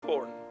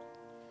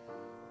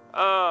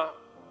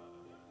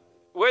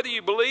whether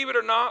you believe it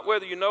or not,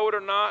 whether you know it or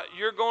not,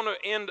 you're going to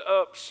end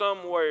up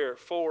somewhere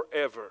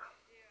forever.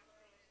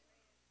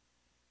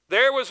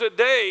 There was a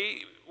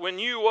day when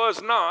you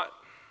was not,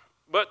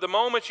 but the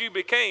moment you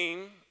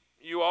became,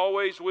 you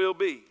always will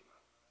be.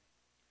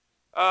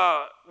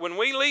 When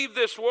we leave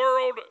this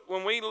world,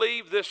 when we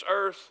leave this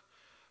earth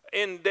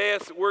in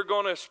death, we're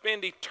going to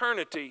spend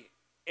eternity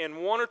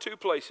in one or two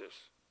places.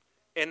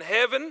 In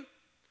heaven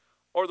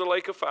or the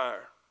lake of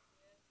fire.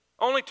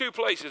 Only two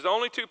places.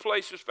 Only two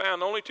places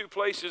found. Only two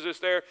places is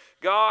there.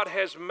 God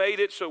has made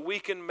it so we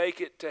can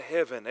make it to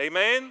heaven.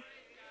 Amen?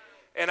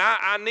 And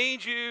I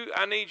need you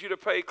to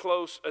pay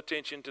close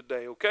attention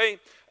today, okay?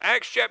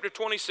 Acts chapter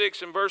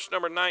 26 and verse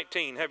number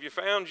 19. Have you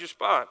found your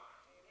spot?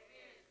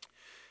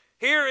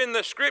 Here in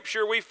the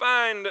scripture we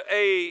find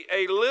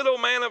a little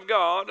man of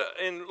God,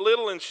 and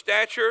little in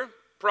stature,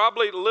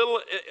 probably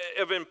little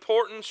of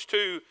importance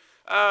to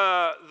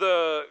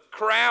the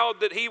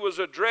crowd that he was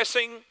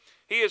addressing.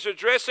 He is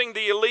addressing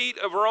the elite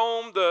of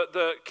Rome,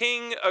 the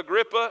King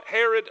Agrippa,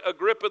 Herod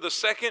Agrippa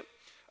II.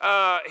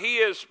 He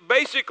is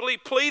basically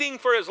pleading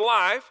for his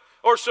life,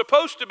 or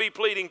supposed to be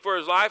pleading for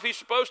his life. He's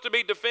supposed to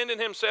be defending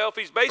himself.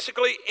 He's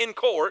basically in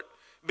court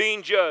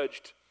being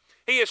judged.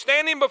 He is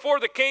standing before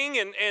the king,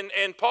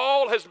 and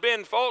Paul has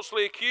been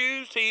falsely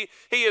accused. He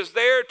is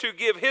there to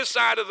give his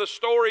side of the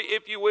story,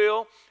 if you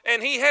will,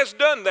 and he has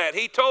done that.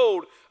 He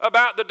told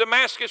about the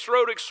Damascus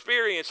Road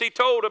experience. He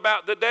told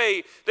about the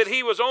day that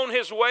he was on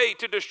his way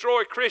to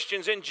destroy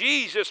Christians, and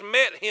Jesus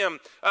met him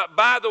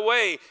by the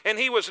way, and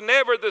he was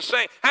never the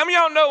same. How many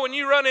of y'all know when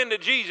you run into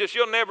Jesus,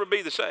 you'll never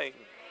be the same?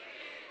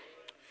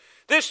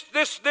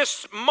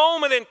 This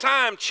moment in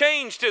time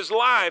changed his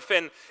life,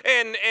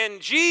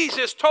 and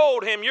Jesus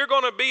told him, you're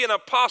going to be an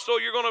apostle,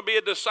 you're going to be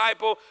a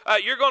disciple,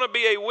 you're going to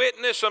be a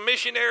witness, a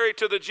missionary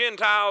to the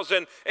Gentiles,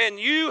 and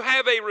you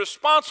have a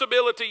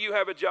responsibility, you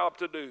have a job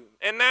to do.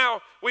 And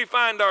now we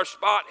find our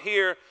spot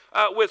here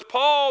with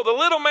Paul, the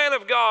little man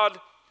of God,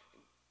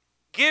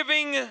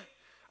 giving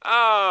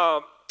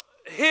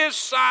his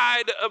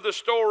side of the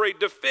story,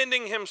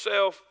 defending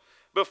himself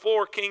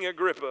before King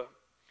Agrippa.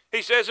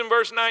 He says in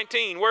verse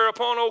 19,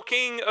 whereupon, O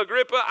King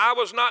Agrippa, I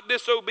was not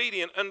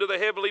disobedient unto the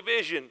heavenly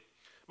vision,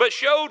 but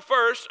showed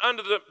first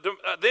unto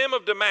them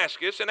of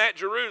Damascus and at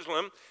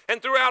Jerusalem,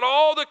 and throughout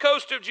all the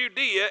coast of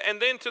Judea,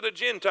 and then to the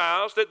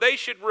Gentiles, that they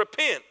should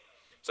repent.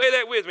 Say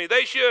that with me.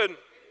 They should repent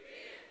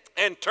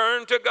and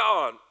turn to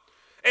God,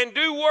 and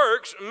do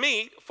works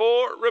meet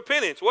for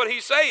repentance. What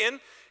he's saying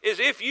is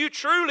if you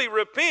truly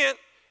repent,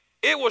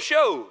 it will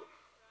show.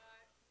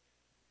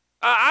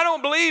 I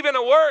don't believe in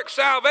a work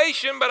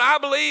salvation, but I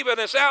believe in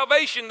a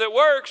salvation that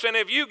works, and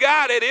if you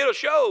got it, it'll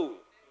show.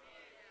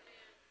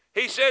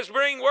 He says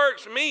bring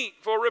works meet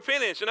for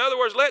repentance. In other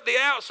words, let the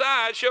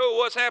outside show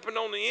what's happened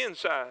on the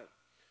inside.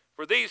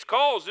 For these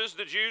causes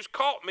the Jews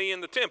caught me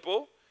in the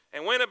temple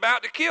and went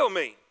about to kill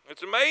me.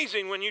 It's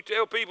amazing when you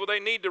tell people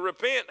they need to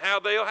repent how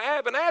they'll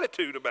have an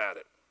attitude about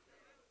it.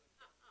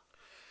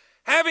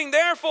 Having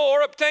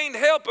therefore obtained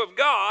help of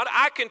God,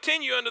 I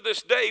continue unto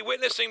this day,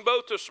 witnessing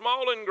both to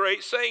small and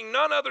great, saying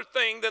none other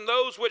thing than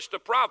those which the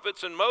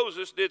prophets and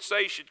Moses did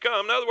say should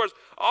come. In other words,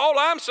 all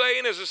I'm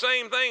saying is the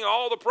same thing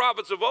all the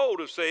prophets of old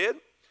have said,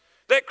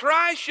 that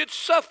Christ should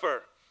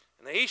suffer,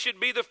 and that he should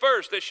be the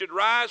first that should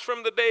rise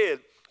from the dead,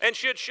 and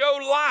should show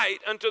light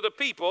unto the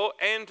people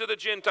and to the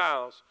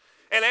Gentiles.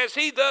 And as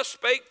he thus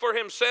spake for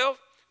himself,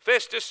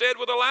 Festus said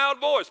with a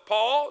loud voice,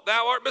 Paul,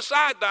 thou art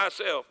beside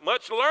thyself.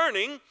 Much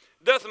learning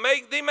doth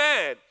make thee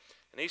mad.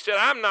 And he said,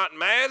 I'm not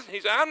mad. He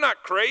said, I'm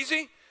not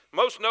crazy,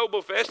 most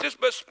noble Festus,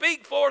 but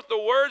speak forth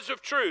the words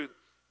of truth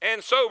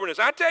and soberness.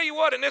 I tell you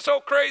what, in this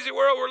old crazy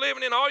world we're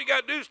living in, all you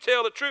got to do is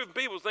tell the truth and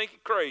people think you're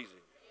crazy.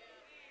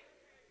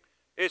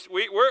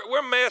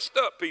 We're messed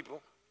up,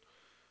 people.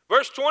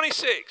 Verse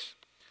 26,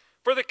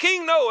 for the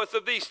king knoweth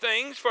of these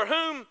things, for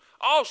whom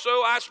also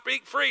I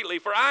speak freely,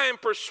 for I am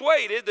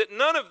persuaded that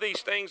none of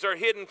these things are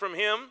hidden from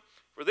him.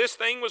 For this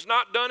thing was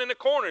not done in the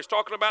corners,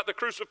 talking about the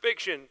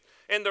crucifixion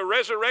and the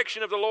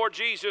resurrection of the Lord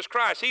Jesus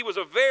Christ.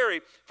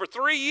 For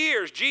 3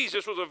 years,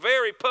 Jesus was a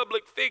very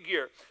public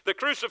figure. The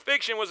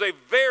crucifixion was a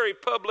very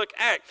public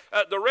act.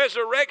 The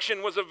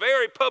resurrection was a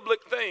very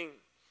public thing.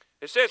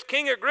 It says,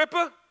 King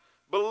Agrippa,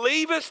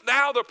 believest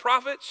thou the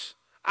prophets?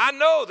 I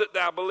know that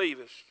thou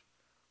believest.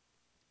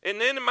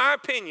 And then, in my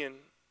opinion,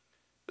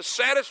 the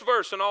saddest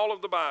verse in all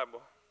of the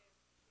Bible.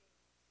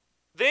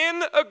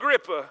 Then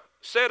Agrippa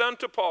said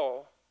unto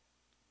Paul,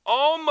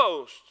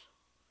 almost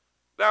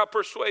thou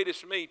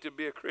persuadest me to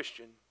be a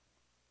Christian.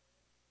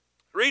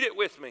 Read it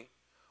with me.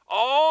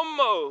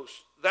 Almost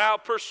thou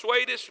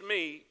persuadest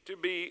me to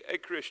be a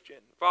Christian.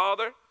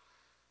 Father,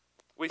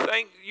 we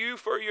thank you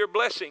for your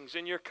blessings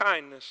and your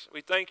kindness.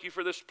 We thank you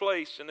for this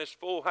place and this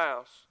full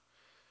house.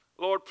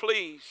 Lord,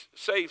 please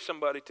save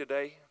somebody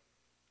today.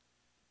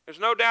 There's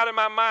no doubt in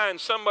my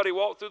mind somebody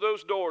walked through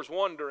those doors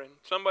wondering.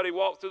 Somebody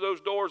walked through those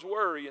doors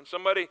worrying.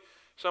 Somebody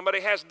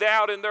has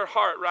doubt in their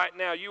heart right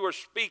now. You are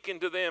speaking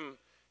to them.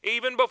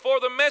 Even before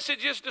the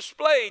message is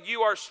displayed,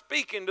 you are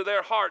speaking to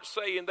their hearts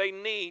saying they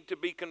need to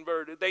be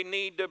converted. They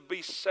need to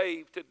be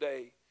saved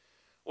today.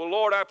 Well,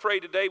 Lord, I pray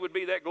today would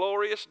be that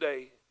glorious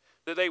day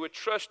that they would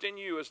trust in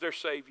you as their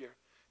Savior.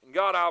 And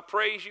God, I'll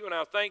praise you and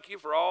I'll thank you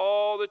for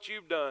all that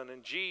you've done.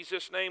 In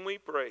Jesus' name we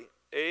pray.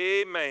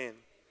 Amen.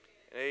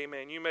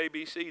 Amen. You may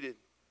be seated.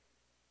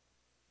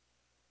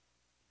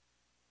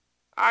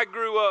 I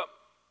grew up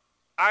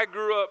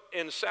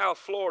in South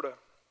Florida,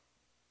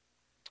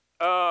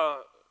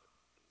 not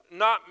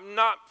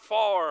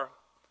far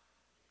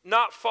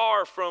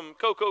from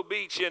Cocoa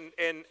Beach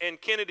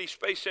and Kennedy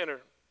Space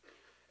Center,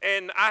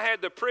 and I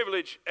had the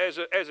privilege as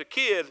a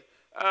kid.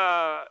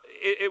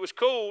 It was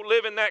cool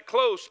living that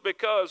close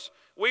because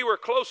we were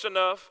close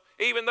enough.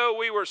 Even though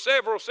we were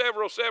several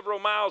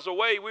miles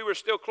away, we were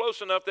still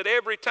close enough that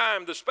every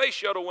time the space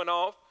shuttle went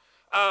off,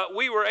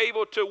 we were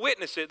able to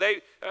witness it.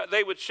 They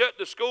would shut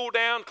the school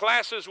down.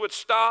 Classes would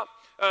stop.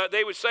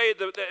 They would say at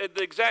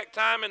the exact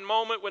time and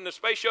moment when the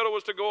space shuttle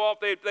was to go off,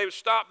 they would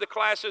stop the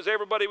classes.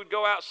 Everybody would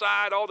go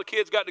outside. All the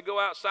kids got to go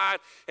outside.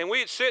 And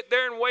we'd sit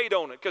there and wait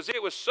on it because it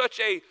was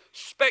such a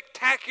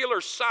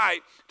spectacular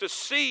sight to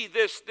see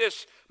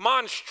this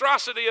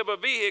monstrosity of a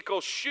vehicle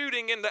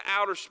shooting into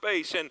outer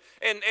space and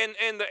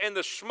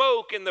the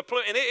smoke and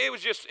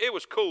it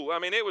was cool. I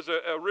mean, it was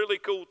a really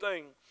cool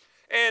thing.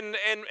 And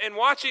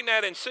watching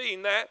that and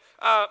seeing that,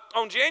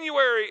 on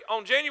January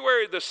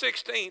the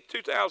 16th,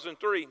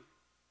 2003,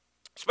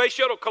 Space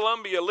Shuttle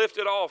Columbia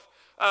lifted off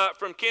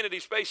from Kennedy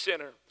Space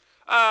Center.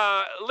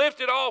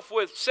 Lifted off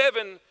with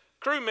 7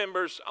 crew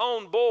members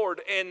on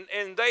board, and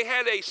they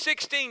had a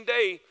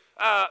 16-day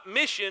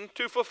mission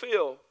to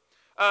fulfill.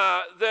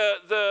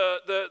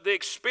 The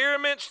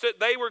experiments that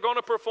they were going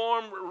to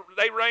perform,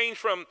 they range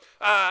from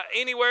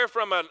anywhere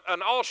from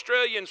an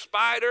Australian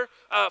spider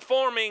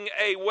forming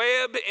a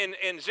web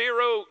in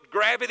zero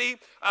gravity,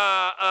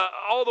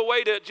 all the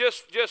way to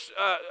just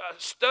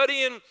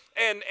studying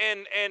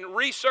and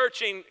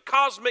researching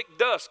cosmic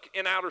dust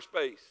in outer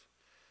space.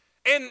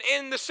 And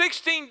the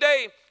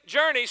 16-day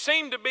journey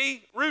seemed to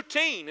be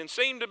routine and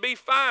seemed to be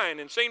fine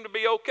and seemed to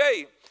be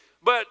okay.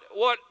 But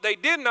what they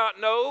did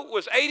not know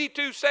was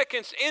 82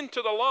 seconds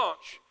into the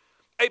launch,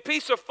 a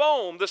piece of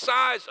foam the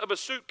size of a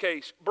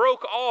suitcase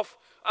broke off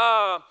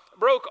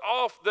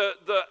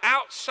the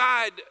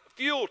outside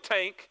fuel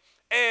tank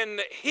and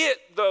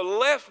hit the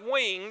left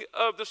wing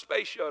of the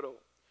space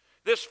shuttle.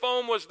 This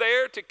foam was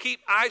there to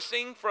keep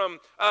icing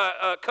from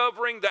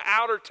covering the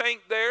outer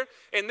tank there,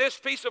 and this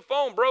piece of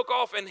foam broke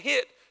off and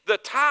hit the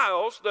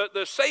tiles,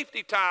 the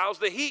safety tiles,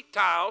 the heat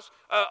tiles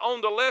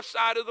on the left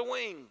side of the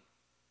wing.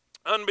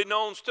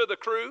 Unbeknownst to the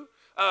crew,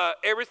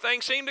 everything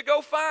seemed to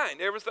go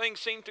fine. Everything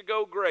seemed to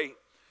go great.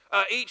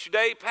 Each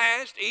day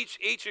passed,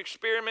 each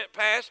experiment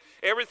passed,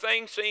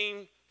 everything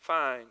seemed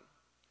fine.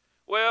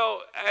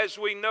 Well, as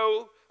we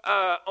know,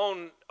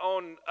 on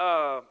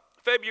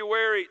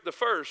February the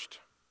 1st,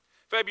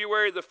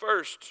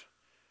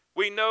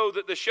 we know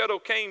that the shuttle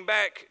came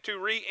back to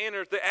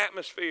re-enter the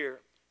atmosphere,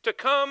 to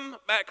come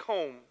back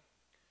home.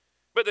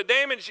 But the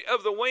damage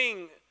of the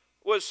wing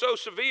was so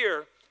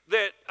severe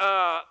that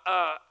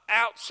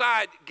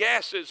outside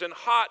gases and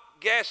hot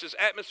gases,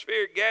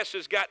 atmospheric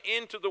gases, got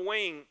into the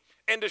wing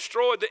and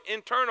destroyed the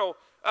internal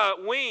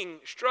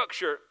wing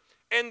structure,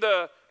 and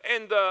the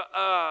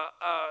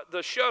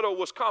shuttle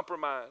was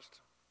compromised.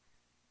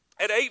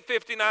 At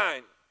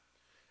 8:59,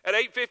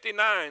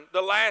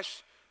 the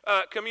last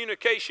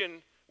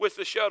communication with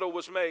the shuttle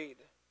was made.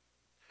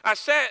 I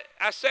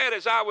sat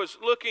as I was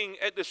looking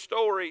at this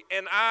story,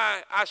 and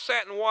I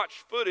sat and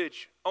watched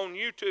footage on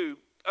YouTube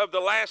of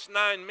the last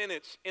 9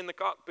 minutes in the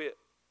cockpit.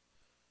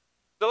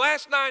 The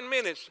last 9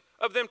 minutes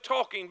of them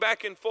talking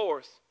back and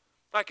forth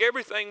like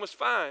everything was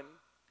fine.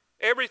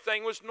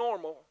 Everything was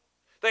normal.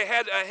 They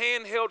had a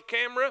handheld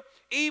camera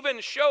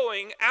even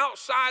showing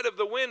outside of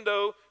the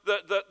window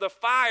the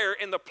fire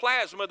and the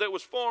plasma that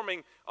was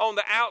forming on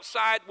the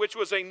outside, which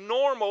was a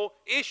normal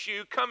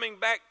issue coming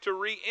back to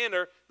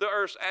re-enter the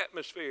Earth's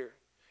atmosphere.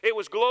 It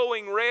was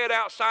glowing red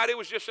outside. It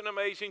was just an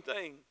amazing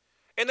thing.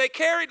 And they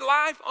carried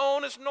life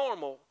on as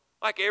normal,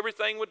 like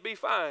everything would be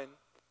fine,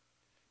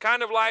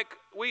 kind of like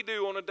we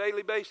do on a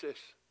daily basis.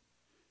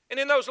 And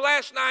in those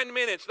last 9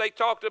 minutes, they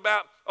talked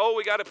about,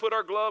 we got to put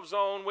our gloves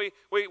on.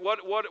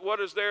 What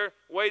is there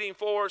waiting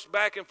for us?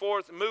 Back and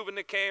forth, moving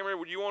the camera.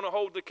 Would you want to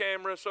hold the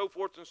camera? So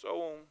forth and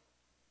so on.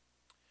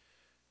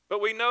 But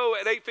we know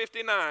at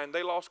 8:59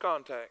 they lost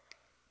contact,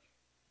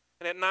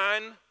 and at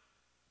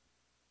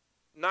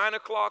 9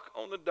 o'clock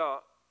on the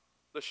dot,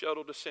 the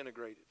shuttle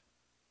disintegrated.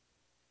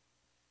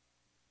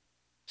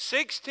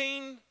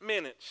 16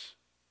 minutes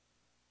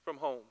from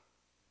home.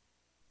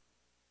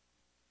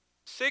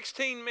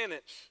 16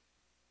 minutes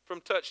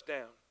from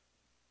touchdown.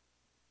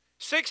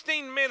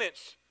 16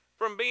 minutes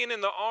from being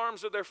in the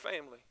arms of their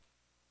family.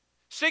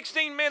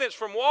 16 minutes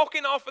from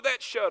walking off of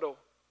that shuttle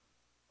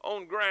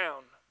on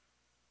ground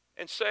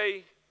and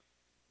say,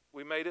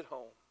 we made it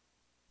home.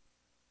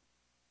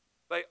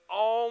 They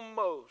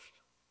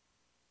almost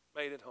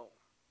made it home.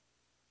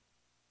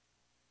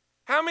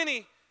 How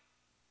many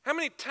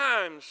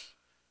times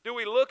do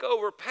we look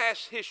over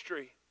past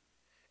history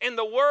and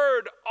the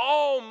word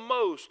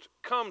almost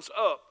comes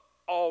up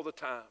all the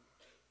time?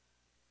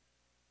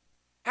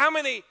 How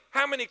many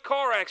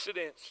car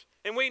accidents?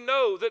 And we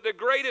know that the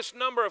greatest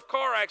number of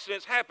car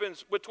accidents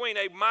happens between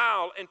 1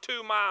 mile and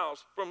 2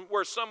 miles from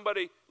where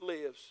somebody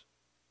lives.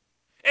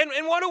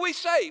 And what do we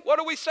say? What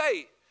do we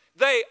say?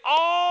 They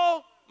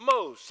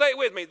almost, say it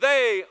with me,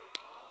 they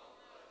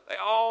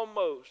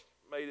almost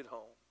made it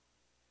home.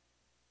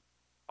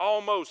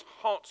 Almost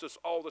haunts us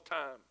all the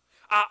time.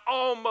 I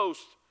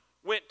almost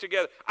went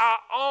together. I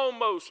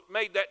almost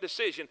made that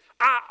decision.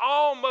 I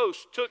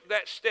almost took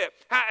that step.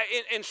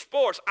 In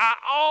sports, I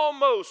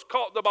almost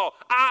caught the ball.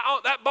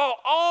 That ball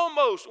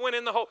almost went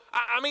in the hole.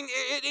 I mean,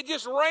 it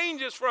just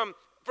ranges from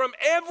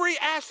every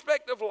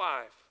aspect of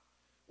life.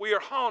 We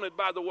are haunted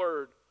by the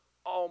word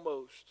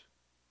almost.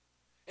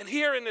 And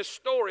here in this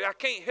story, I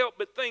can't help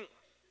but think,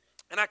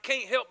 and I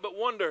can't help but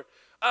wonder,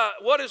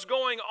 what is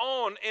going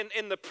on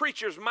in the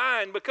preacher's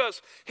mind,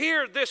 because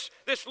here this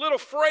little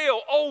frail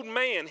old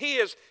man, he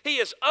is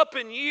up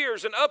in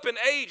years and up in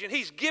age, and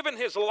he's given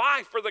his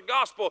life for the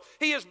gospel.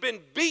 He has been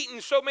beaten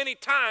so many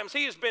times.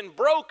 He has been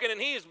broken and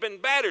he has been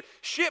battered,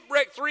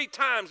 shipwrecked 3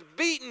 times,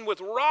 beaten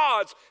with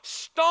rods,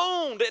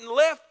 stoned and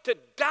left to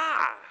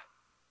die.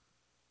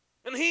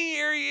 And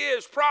here he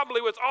is,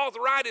 probably with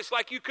arthritis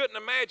like you couldn't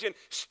imagine,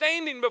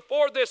 standing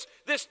before this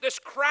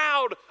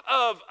crowd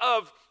of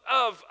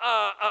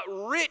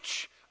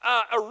rich,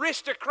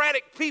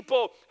 aristocratic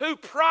people who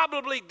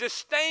probably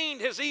disdained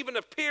his even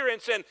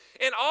appearance and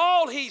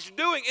all he's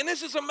doing. And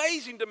this is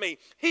amazing to me.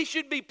 He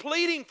should be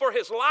pleading for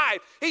his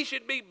life. He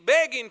should be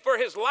begging for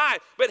his life.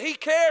 But he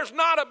cares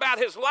not about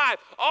his life.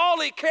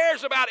 All he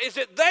cares about is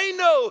that they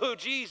know who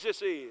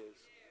Jesus is.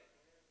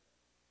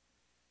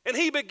 And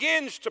he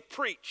begins to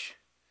preach.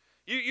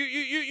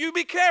 You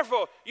be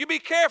careful. You be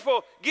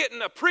careful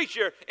getting a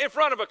preacher in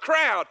front of a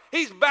crowd.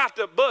 He's about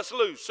to bust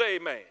loose. Say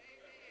amen.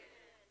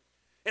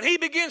 And he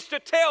begins to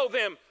tell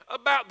them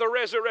about the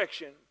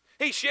resurrection.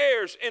 He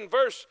shares in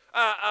verse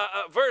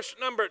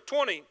number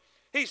 20.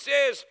 He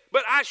says,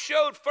 "But I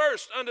showed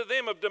first unto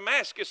them of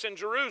Damascus and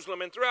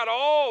Jerusalem and throughout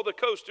all the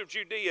coast of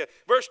Judea."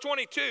 Verse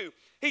 22,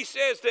 he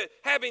says that,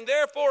 "Having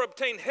therefore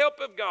obtained help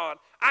of God,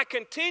 I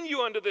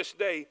continue unto this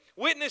day,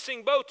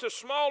 witnessing both to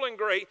small and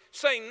great,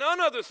 saying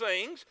none other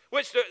things,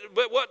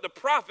 but what the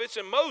prophets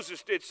and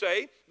Moses did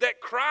say,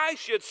 that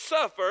Christ should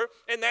suffer,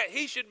 and that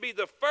he should be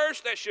the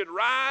first that should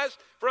rise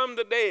from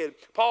the dead."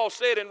 Paul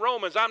said in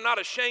Romans, "I'm not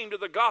ashamed of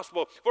the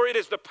gospel, for it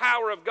is the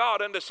power of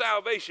God unto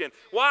salvation."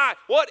 Why?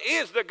 What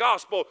is the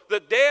gospel? The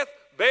death,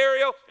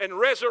 burial, and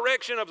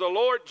resurrection of the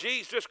Lord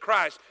Jesus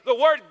Christ. The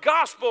word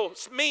gospel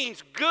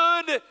means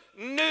good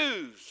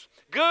news.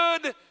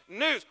 Good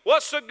news.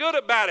 What's so good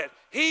about it?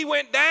 He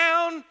went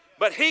down,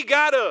 but he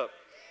got up.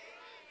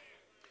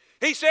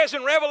 He says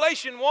in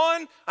Revelation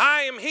 1,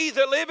 "I am he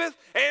that liveth,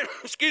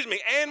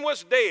 and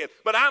was dead,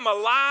 but I'm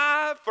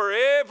alive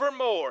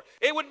forevermore."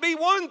 It would be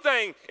one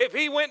thing if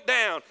he went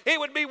down. It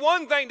would be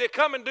one thing to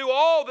come and do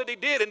all that he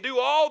did and do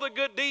all the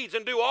good deeds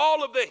and do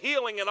all of the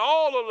healing and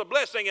all of the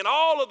blessing and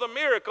all of the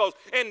miracles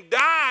and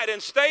died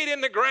and stayed in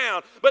the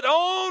ground. But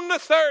on the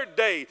 3rd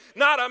day,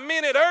 not a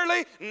minute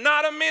early,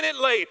 not a minute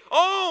late,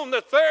 on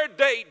the 3rd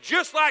day,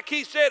 just like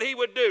he said he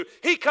would do,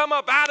 he come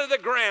up out of the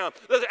ground.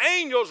 The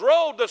angels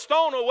rolled the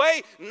stone away,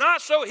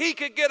 not so he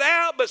could get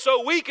out, but so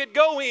we could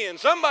go in.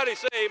 Somebody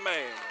say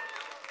amen.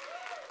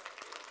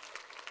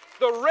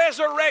 The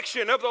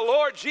resurrection of the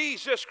Lord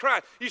Jesus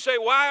Christ. You say,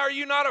 why are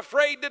you not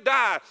afraid to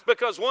die?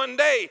 Because one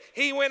day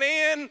he went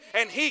in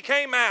and he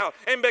came out.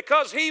 And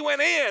because he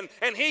went in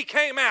and he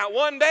came out,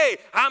 one day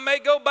I may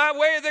go by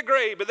way of the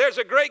grave, but there's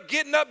a great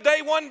getting up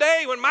day one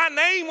day when my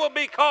name will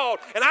be called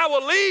and I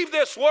will leave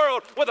this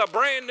world with a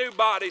brand new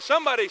body.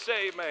 Somebody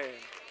say amen.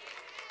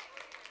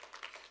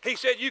 He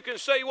said, you can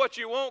say what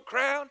you want,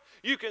 crowd.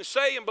 You can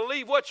say and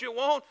believe what you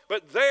want,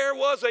 but there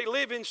was a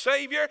living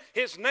Savior.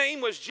 His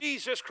name was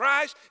Jesus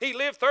Christ. He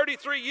lived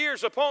 33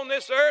 years upon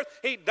this earth.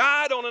 He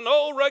died on an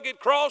old rugged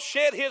cross,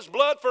 shed his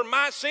blood for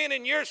my sin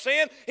and your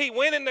sin. He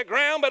went in the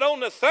ground, but on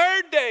the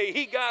 3rd day,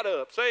 he got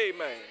up. Say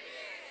amen.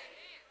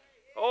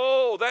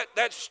 Oh,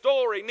 that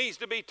story needs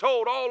to be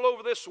told all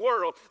over this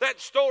world.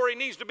 That story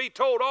needs to be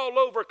told all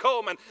over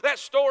Coleman. That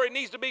story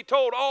needs to be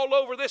told all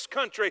over this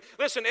country.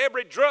 Listen,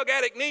 every drug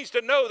addict needs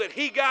to know that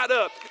he got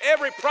up.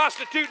 Every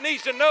prostitute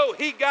needs to know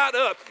he got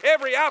up.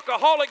 Every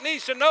alcoholic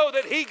needs to know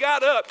that he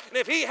got up. And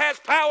if he has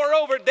power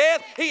over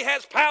death, he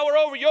has power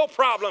over your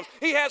problems.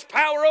 He has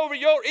power over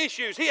your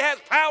issues. He has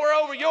power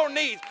over your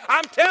needs.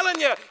 I'm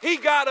telling you, he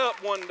got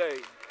up one day.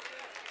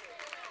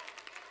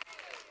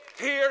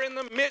 Here in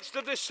the midst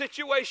of this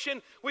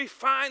situation, we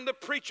find the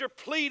preacher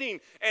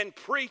pleading and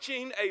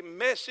preaching a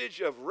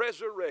message of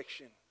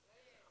resurrection.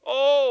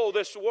 Oh,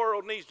 this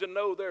world needs to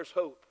know there's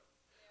hope.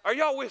 Are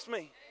y'all with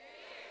me?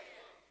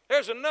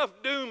 There's enough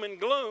doom and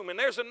gloom, and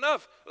there's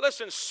enough,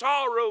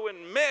 sorrow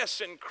and mess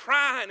and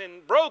crying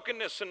and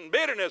brokenness and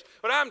bitterness.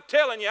 But I'm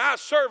telling you, I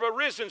serve a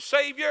risen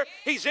Savior.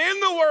 He's in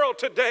the world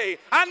today.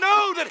 I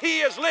know that he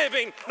is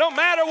living, no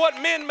matter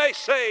what men may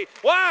say.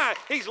 Why?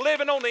 He's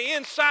living on the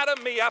inside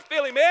of me. I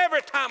feel him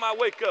every time I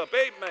wake up.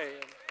 Amen.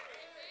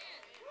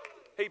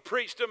 He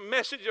preached a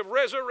message of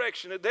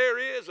resurrection, that there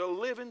is a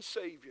living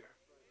Savior.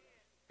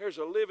 There's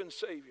a living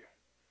Savior.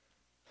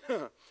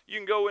 You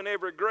can go in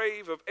every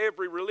grave of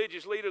every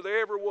religious leader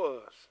there ever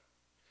was.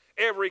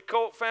 Every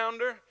cult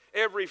founder,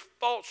 every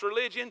false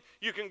religion,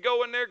 you can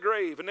go in their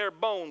grave and their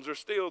bones are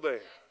still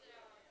there.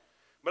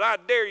 But I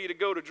dare you to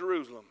go to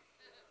Jerusalem.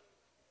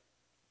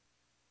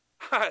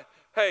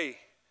 Hey,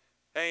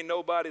 ain't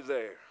nobody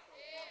there.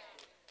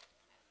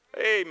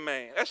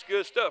 Amen. That's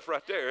good stuff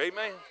right there.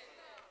 Amen.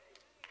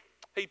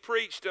 He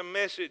preached a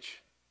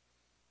message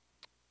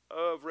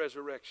of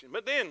resurrection.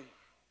 But then,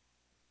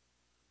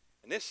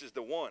 and this is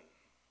the one.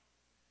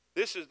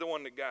 This is the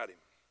one that got him.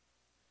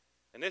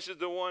 And this is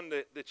the one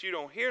that you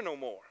don't hear no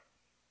more.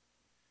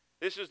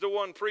 This is the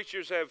one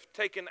preachers have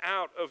taken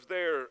out of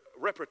their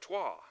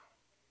repertoire.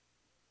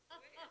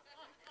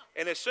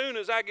 And as soon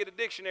as I get a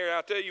dictionary,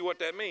 I'll tell you what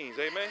that means.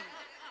 Amen.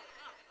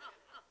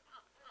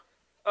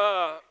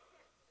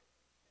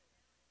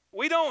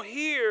 We don't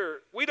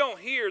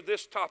hear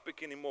this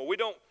topic anymore. We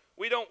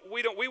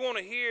want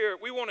to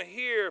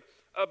hear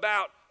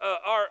about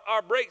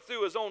our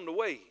breakthrough is on the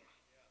way.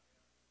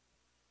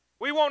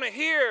 We want to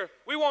hear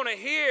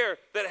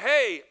that,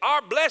 hey,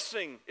 our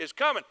blessing is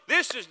coming.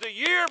 This is the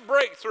year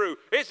breakthrough.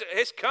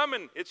 It's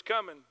coming. It's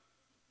coming.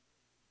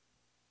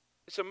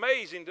 It's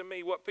amazing to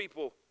me what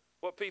people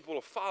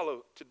will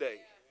follow today.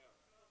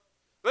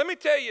 Let me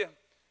tell you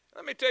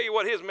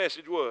what his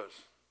message was.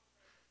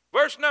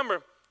 Verse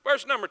number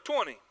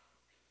 20.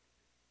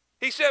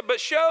 He said,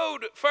 but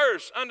showed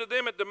first unto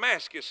them at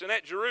Damascus and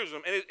at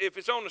Jerusalem. And if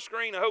it's on the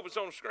screen, I hope it's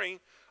on the screen.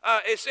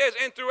 It says,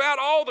 and throughout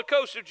all the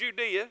coasts of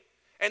Judea,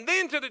 and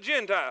then to the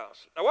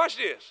Gentiles. Now watch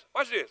this.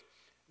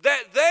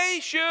 That they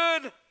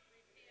should,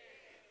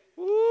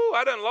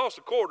 I done lost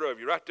a quarter of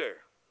you right there.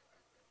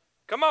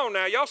 Come on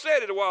now, y'all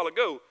said it a while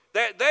ago.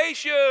 That they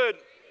should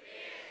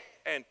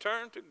and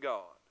turn to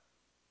God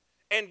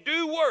and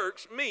do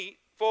works meet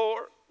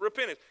for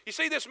repentance. You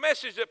see, this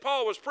message that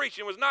Paul was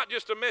preaching was not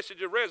just a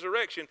message of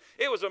resurrection.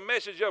 It was a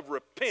message of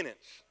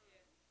repentance.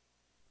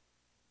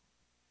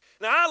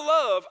 Now,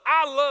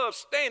 I love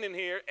standing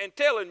here and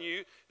telling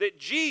you that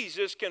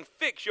Jesus can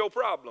fix your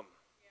problem.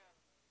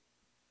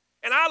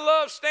 And I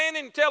love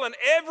standing and telling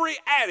every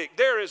addict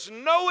there is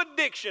no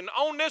addiction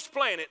on this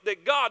planet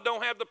that God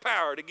don't have the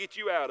power to get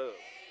you out of.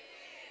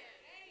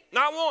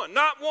 Not one.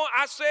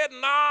 I said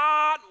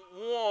not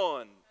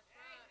one.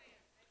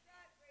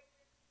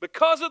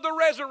 Because of the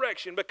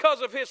resurrection, because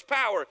of his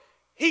power,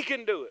 he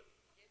can do it.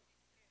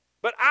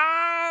 But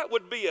I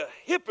would be a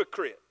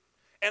hypocrite.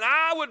 And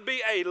I would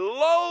be a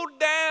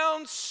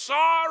low-down,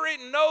 sorry,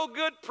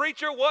 no-good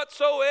preacher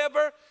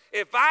whatsoever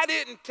if I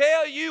didn't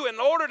tell you in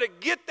order to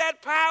get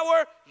that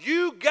power,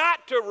 you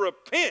got to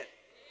repent.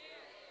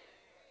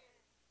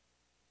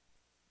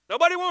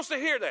 Nobody wants to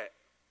hear that.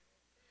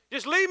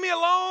 Just leave me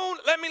alone,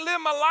 let me live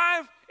my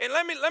life, and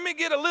let me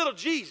get a little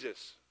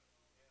Jesus.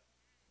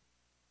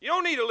 You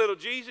don't need a little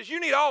Jesus, you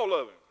need all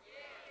of him.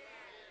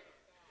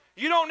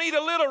 You don't need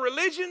a little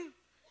religion.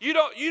 You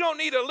don't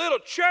need a little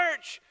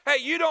church. Hey,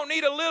 you don't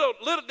need a little,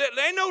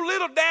 there ain't no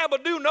little dab will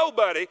do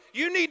nobody.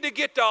 You need to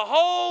get the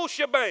whole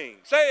shebang.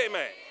 Say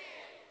amen.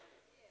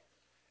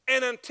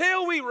 And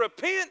until we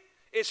repent,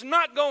 it's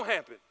not going to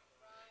happen.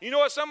 You know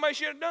what somebody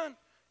should have done?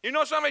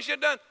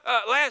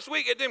 Last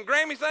week at them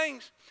Grammy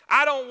things?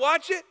 I don't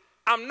watch it.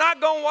 I'm not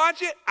going to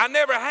watch it. I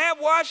never have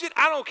watched it.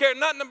 I don't care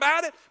nothing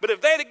about it. But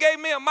if they'd have gave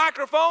me a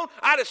microphone,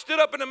 I'd have stood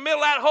up in the middle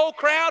of that whole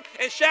crowd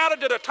and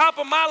shouted to the top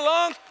of my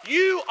lungs,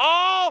 you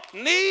all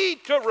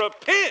need to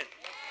repent.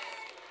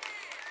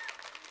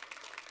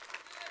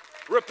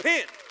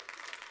 Repent.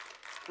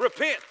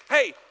 Repent.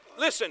 Hey,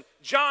 listen,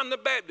 John the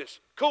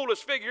Baptist,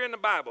 coolest figure in the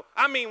Bible.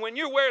 I mean, when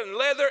you're wearing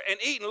leather and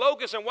eating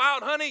locusts and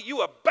wild honey,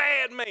 you a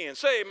bad man.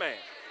 Say amen.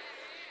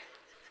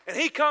 And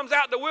he comes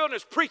out in the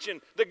wilderness preaching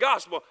the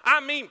gospel.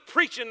 I mean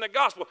preaching the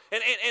gospel.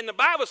 And the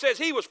Bible says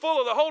he was full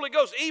of the Holy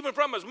Ghost even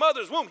from his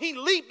mother's womb. He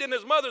leaped in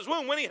his mother's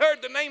womb when he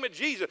heard the name of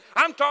Jesus.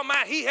 I'm talking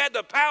about he had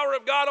the power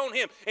of God on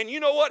him. And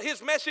you know what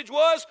his message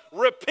was?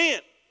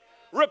 Repent.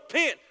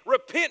 Repent.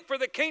 Repent, for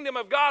the kingdom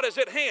of God is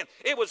at hand.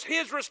 It was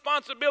his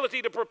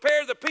responsibility to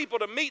prepare the people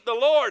to meet the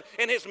Lord.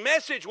 And his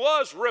message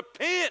was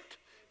repent.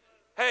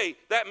 Hey,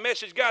 that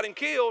message got him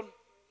killed.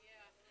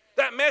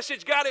 That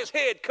message got his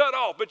head cut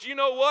off. But you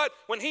know what?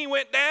 When he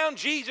went down,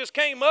 Jesus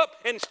came up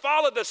and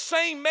followed the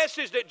same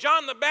message that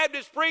John the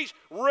Baptist preached,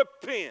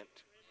 repent.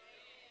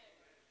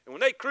 And when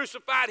they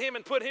crucified him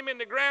and put him in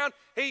the ground,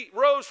 he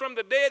rose from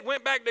the dead,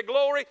 went back to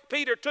glory.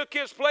 Peter took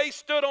his place,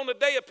 stood on the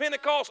day of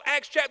Pentecost,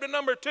 Acts chapter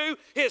number 2.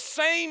 His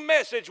same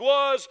message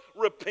was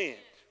repent.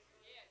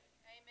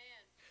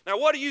 Now,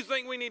 what do you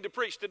think we need to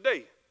preach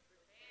today?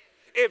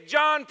 If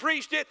John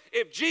preached it,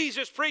 if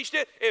Jesus preached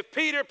it, if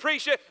Peter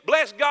preached it,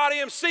 bless God,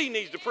 MC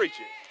needs to preach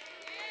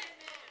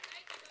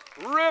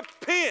it.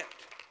 Repent.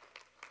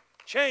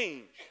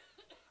 Change.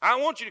 I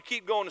want you to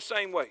keep going the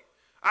same way.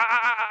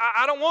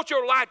 I don't want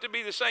your life to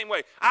be the same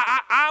way.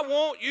 I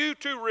want you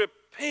to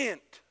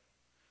repent.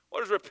 What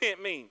does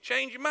repent mean?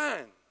 Change your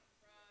mind.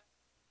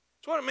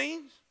 That's what it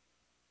means.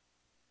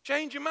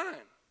 Change your mind.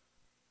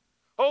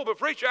 Oh, but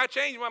preacher, I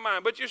changed my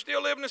mind, but you're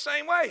still living the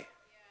same way. Yeah.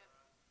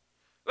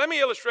 Let me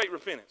illustrate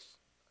repentance.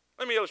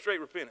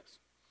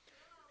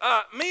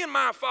 Me and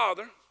my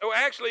father,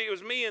 actually it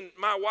was me and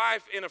my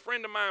wife and a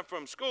friend of mine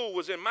from school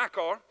was in my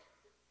car.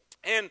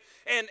 And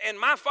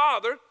my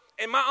father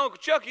and my Uncle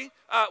Chucky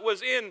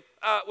was in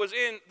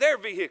their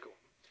vehicle.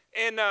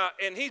 And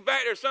he's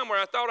back there somewhere.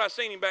 I thought I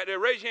seen him back there.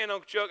 Raise your hand,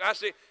 Uncle Chuck. I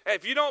said,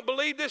 if you don't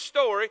believe this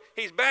story,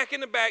 he's back in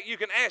the back. You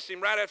can ask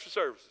him right after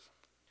services.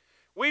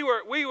 We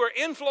were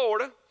in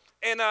Florida,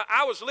 and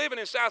I was living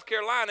in South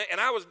Carolina, and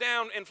I was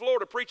down in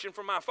Florida preaching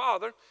for my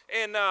father.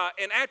 And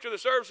after the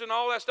service and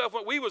all that stuff,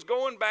 we was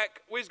going back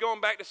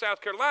to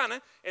South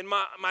Carolina, and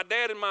my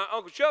dad and my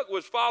Uncle Chuck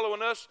was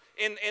following us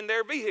in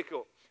their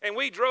vehicle. And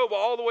we drove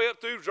all the way up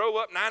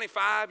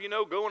 95,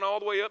 going all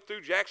the way up through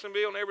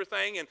Jacksonville and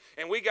everything.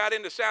 And we got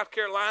into South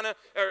Carolina,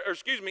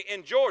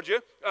 in Georgia,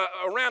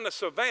 around the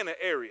Savannah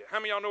area. How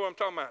many of y'all know what I'm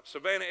talking about?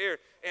 Savannah area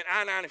and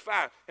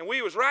I-95. And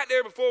we was right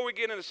there before we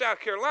get into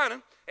South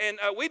Carolina. And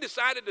we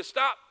decided to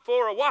stop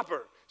for a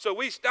Whopper. So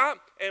we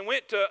stopped and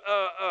went to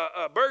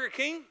Burger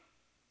King.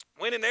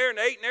 Went in there and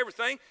ate and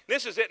everything.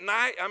 This is at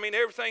night. I mean,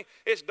 everything,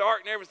 it's dark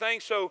and everything.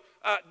 So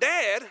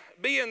Dad,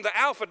 being the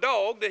alpha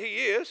dog that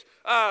he is,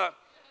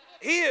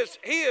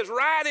 he is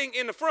riding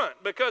in the front,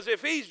 because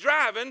if he's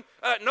driving,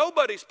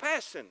 nobody's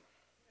passing.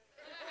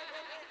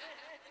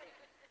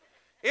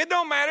 It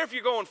don't matter if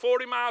you're going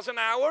 40 miles an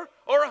hour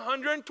or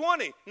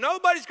 120.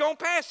 Nobody's going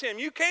to pass him.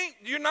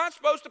 You're not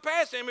supposed to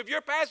pass him. If you're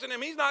passing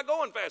him, he's not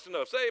going fast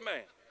enough. Say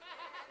amen.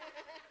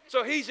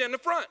 So he's in the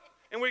front,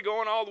 and we're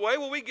going all the way.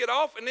 Well, we get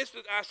off, and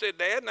I said,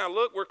 Dad, now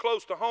look, we're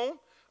close to home.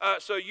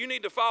 So you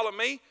need to follow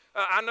me.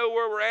 I know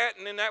where we're at,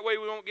 and then that way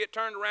we won't get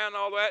turned around and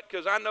all that,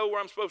 because I know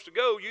where I'm supposed to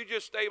go. You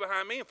just stay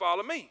behind me and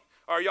follow me.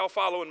 Are y'all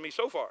following me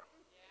so far?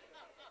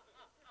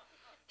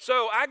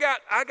 So I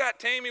got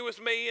Tammy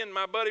with me and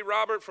my buddy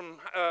Robert from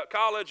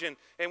college, and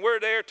we're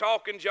there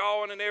talking,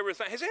 jawing, and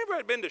everything. Has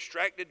anybody been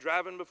distracted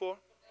driving before?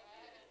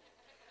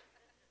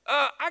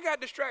 I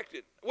got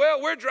distracted.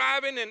 Well, we're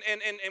driving,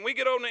 and we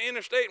get on the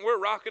interstate, and we're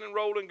rocking and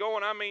rolling,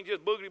 going,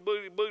 just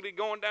boogity,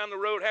 going down the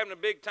road, having a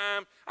big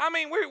time. I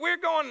mean, we're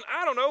going,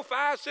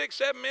 5, 6,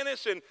 7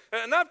 minutes, and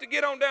enough to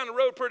get on down the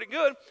road pretty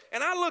good.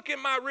 And I look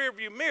in my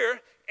rearview mirror,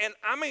 and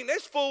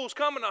this fool's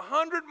coming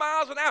 100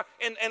 miles an hour,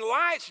 and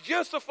lights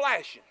just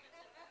a-flashing.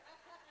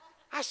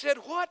 I said,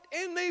 what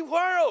in the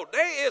world?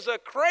 There is a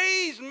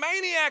crazed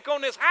maniac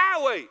on this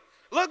highway.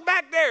 Look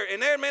back there.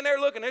 And they're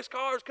looking, this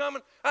car's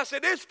coming. I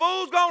said, this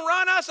fool's going to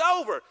run us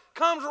over.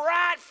 Comes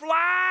right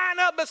flying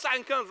up beside,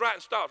 and comes right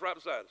and stops right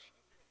beside us.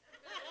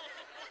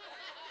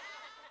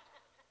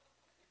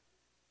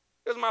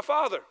 It was my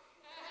father.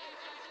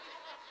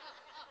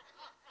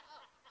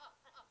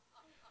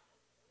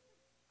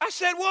 I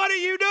said, what are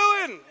you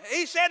doing?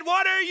 He said,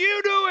 what are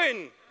you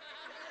doing?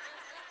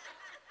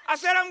 I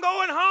said, I'm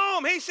going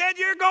home. He said,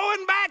 you're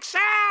going back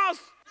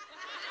south.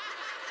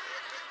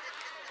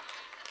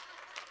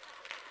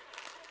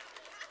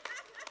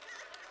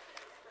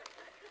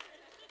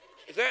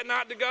 Is that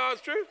not the God's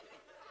truth?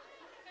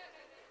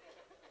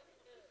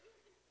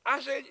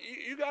 I said,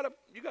 you got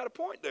a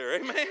point there,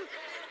 amen.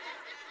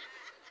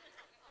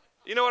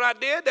 You know what I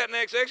did? That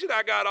next exit,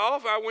 I got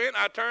off, I went,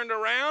 I turned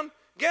around.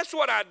 Guess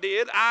what I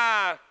did?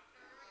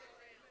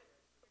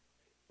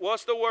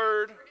 What's the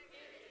word?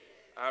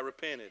 I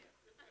repented.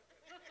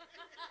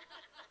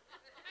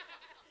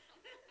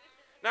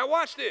 Now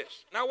watch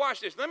this.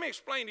 Let me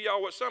explain to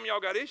y'all what some of y'all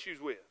got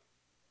issues with.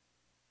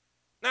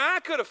 Now,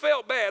 I could have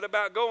felt bad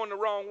about going the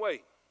wrong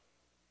way.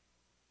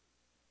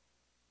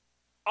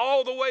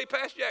 All the way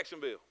past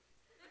Jacksonville.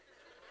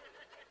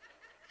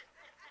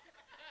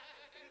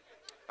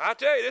 I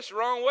tell you, this is the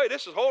wrong way.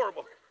 This is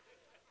horrible.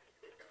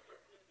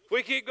 If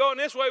we keep going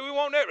this way, we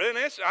won't never. And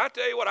I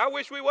tell you what, I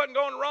wish we wasn't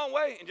going the wrong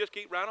way and just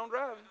keep right on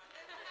driving.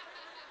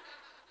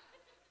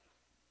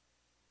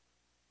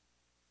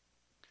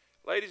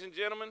 Ladies and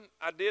gentlemen,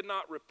 I did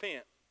not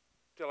repent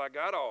till I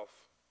got off,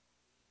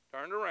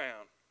 turned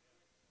around,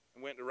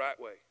 and went the right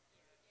way.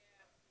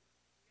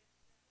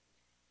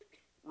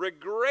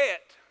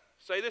 Regret,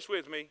 say this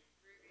with me,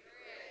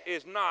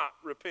 is not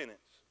repentance.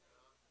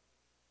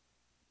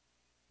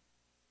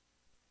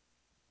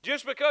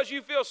 Just because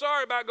you feel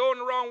sorry about going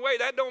the wrong way,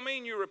 that don't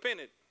mean you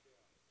repented.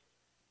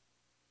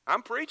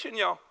 I'm preaching,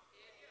 y'all.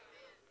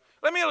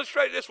 Let me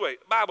illustrate it this way,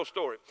 Bible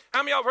story. How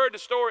many of y'all have heard the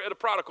story of the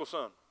prodigal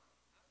son?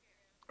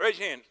 Raise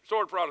your hand,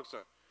 story of the prodigal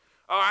son.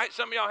 All right,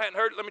 some of y'all hadn't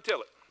heard it, let me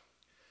tell it.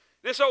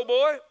 This old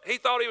boy, he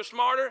thought he was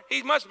smarter.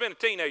 He must have been a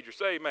teenager.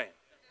 Say amen.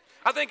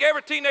 I think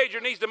every teenager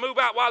needs to move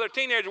out while they're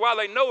teenagers, while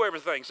they know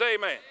everything. Say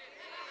amen.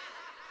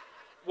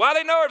 While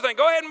they know everything,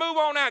 go ahead and move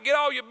on out. Get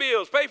all your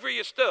bills. Pay for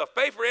your stuff.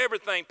 Pay for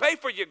everything. Pay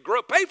for your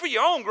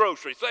own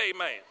groceries. Say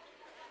amen.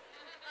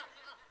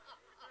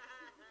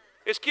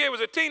 This kid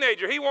was a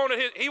teenager. He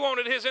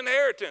wanted his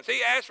inheritance.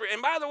 He asked for it.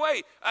 And by the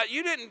way,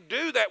 you didn't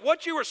do that.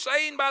 What you were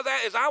saying by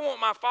that is, I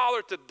want my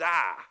father to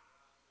die.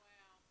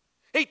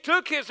 He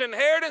took his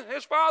inheritance.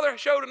 His father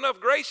showed enough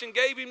grace and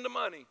gave him the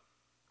money.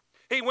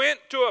 He went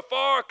to a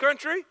far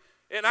country,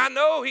 and I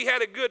know he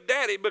had a good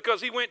daddy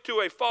because he went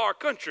to a far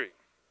country.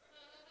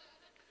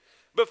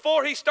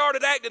 Before he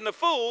started acting the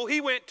fool, he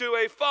went to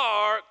a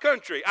far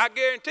country. I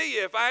guarantee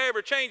you, if I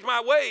ever change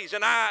my ways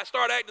and I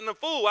start acting the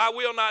fool, I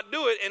will not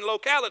do it in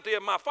locality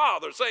of my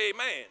father. Say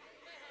amen.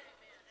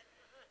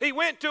 He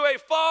went to a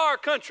far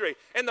country,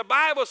 and the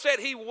Bible said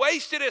he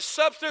wasted his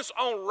substance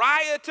on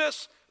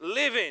riotous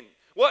living.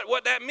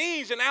 What that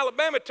means in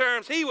Alabama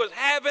terms, he was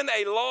having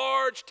a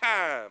large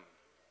time.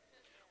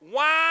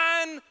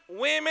 Wine,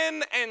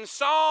 women, and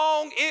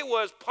song, it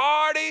was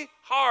party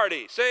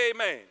hardy. Say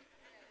amen.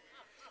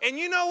 And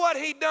you know what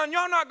he done?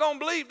 Y'all not going to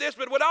believe this,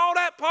 but with all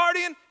that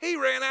partying, he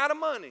ran out of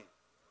money.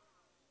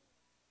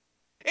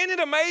 Isn't it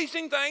an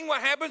amazing thing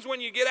what happens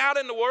when you get out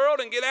in the world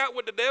and get out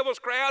with the devil's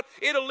crowd?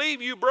 It'll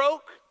leave you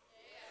broke.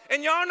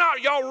 And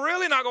y'all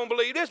really not going to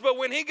believe this, but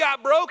when he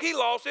got broke, he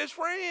lost his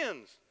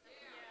friends.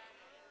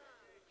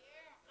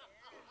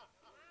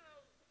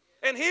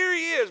 And here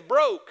he is,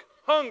 broke,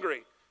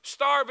 hungry,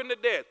 starving to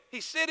death.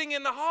 He's sitting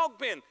in the hog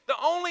pen. The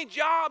only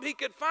job he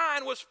could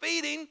find was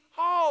feeding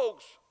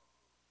hogs.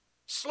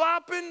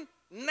 Slopping,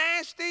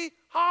 nasty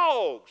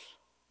hogs.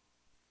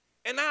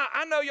 And now,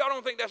 I know y'all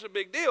don't think that's a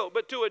big deal,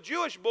 but to a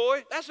Jewish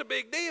boy, that's a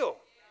big deal.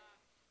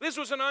 This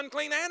was an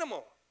unclean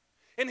animal.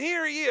 And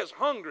here he is,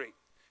 hungry.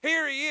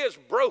 Here he is,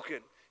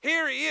 broken.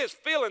 Here he is,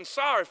 feeling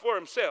sorry for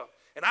himself.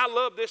 And I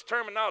love this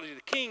terminology.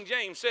 The King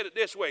James said it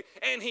this way.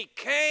 And he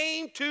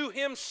came to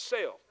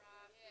himself.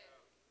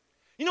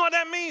 You know what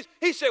that means?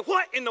 He said,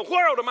 what in the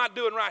world am I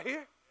doing right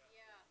here?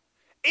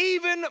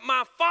 Even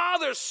my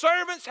father's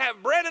servants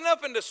have bread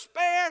enough and to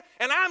spare,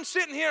 and I'm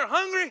sitting here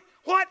hungry.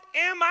 What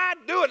am I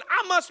doing?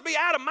 I must be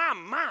out of my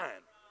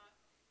mind.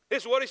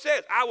 This is what he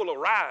says. I will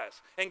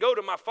arise and go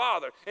to my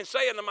father and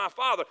say unto my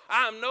father,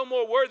 I am no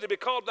more worthy to be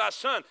called thy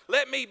son.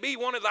 Let me be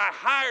one of thy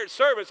hired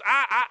servants.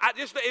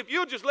 If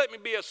you'll just let me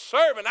be a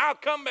servant, I'll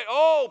come back.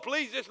 Oh,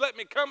 please just let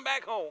me come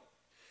back home.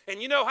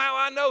 And you know how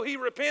I know he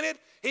repented?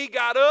 He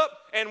got up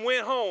and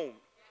went home.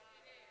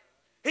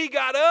 He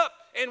got up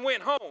and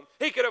went home.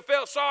 He could have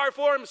felt sorry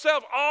for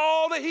himself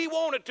all that he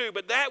wanted to,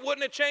 but that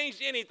wouldn't have changed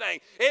anything.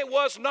 It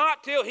was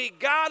not till he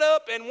got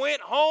up and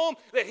went home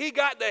that he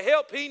got the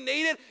help he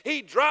needed.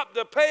 He dropped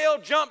the pail,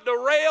 jumped the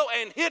rail,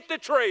 and hit the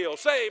trail.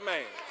 Say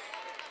amen.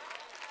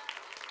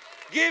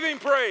 Give him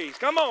praise.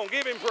 Come on,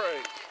 give him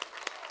praise.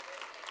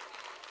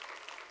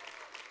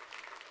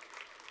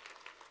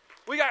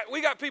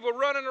 We got people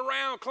running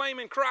around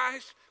claiming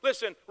Christ.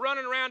 Listen,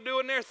 running around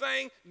doing their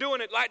thing, doing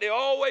it like they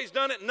always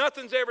done it.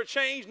 Nothing's ever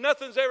changed.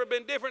 Nothing's ever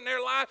been different in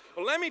their life.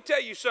 Well, let me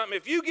tell you something.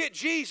 If you get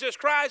Jesus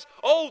Christ,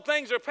 old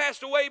things are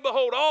passed away.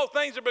 Behold, all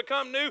things have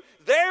become new.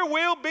 There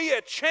will be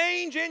a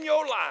change in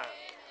your life.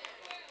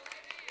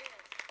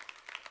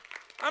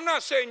 I'm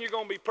not saying you're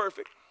going to be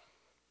perfect.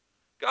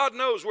 God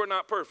knows we're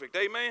not perfect.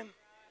 Amen?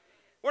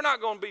 We're not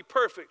going to be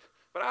perfect.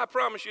 But I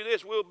promise you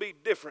this, we'll be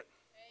different.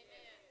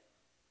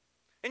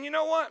 And you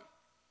know what?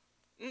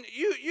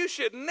 You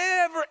should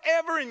never,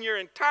 ever in your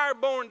entire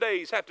born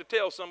days have to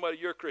tell somebody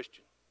you're a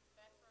Christian.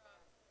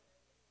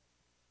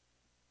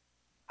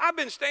 I've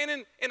been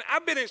standing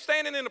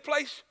in a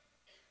place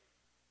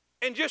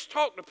and just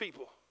talk to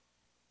people.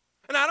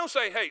 And I don't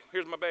say, hey,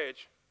 here's my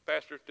badge,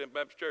 pastor at the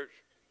Baptist Church.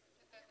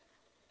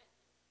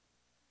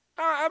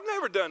 I've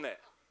never done that.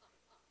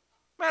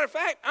 Matter of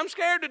fact, I'm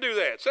scared to do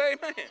that. Say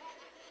amen.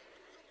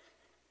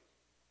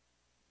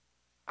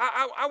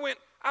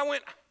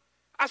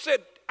 I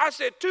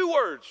said 2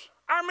 words.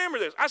 I remember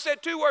this. I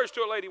said 2 words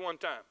to a lady one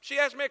time. She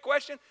asked me a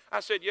question. I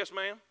said, yes,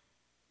 ma'am.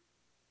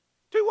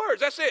 2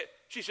 words. That's it.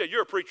 She said,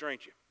 you're a preacher,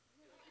 ain't you?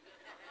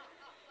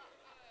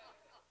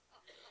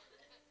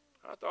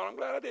 I thought, I'm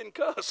glad I didn't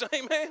cuss.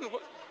 Amen.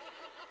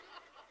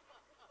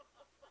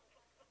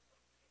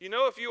 You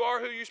know, if you are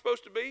who you're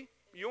supposed to be,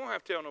 you won't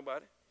have to tell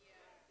nobody.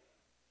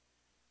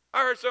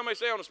 I heard somebody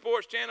say on the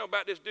sports channel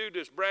about this dude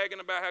that's bragging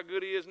about how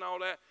good he is and all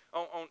that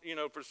on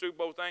for the Super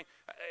Bowl thing.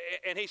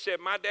 And he said,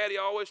 my daddy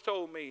always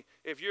told me,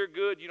 if you're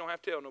good, you don't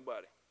have to tell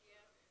nobody. Yeah.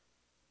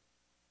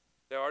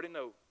 They already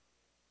know.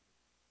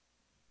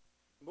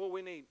 Boy,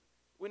 we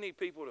need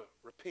people to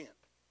repent.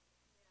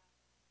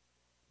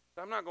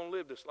 Yeah. I'm not going to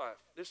live this life.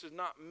 This is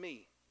not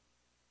me.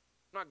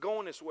 I'm not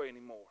going this way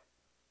anymore.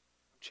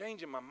 I'm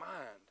changing my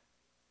mind.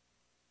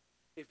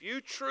 If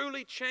you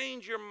truly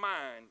change your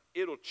mind,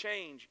 it'll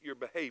change your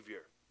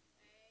behavior.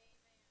 Amen.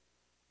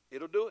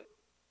 It'll do it.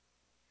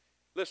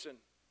 Listen,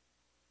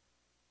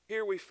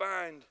 here we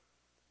find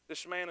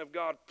this man of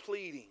God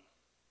pleading.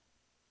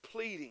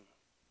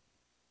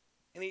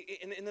 And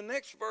in the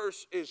next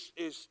verse it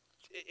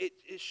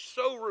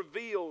so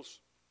reveals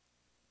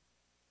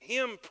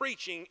him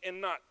preaching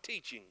and not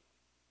teaching.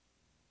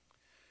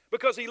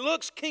 Because he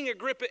looks King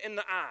Agrippa in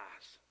the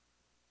eyes.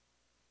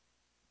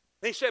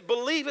 And he said,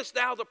 believest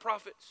thou the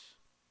prophets?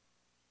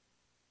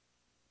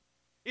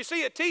 You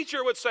see, a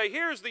teacher would say,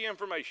 here's the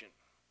information.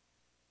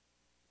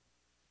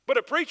 But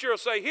a preacher will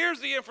say,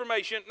 here's the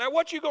information. Now,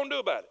 what you going to do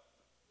about it?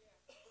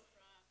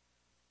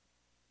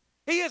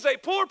 He is a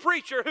poor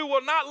preacher who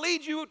will not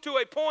lead you to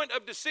a point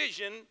of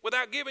decision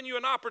without giving you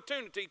an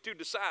opportunity to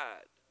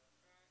decide.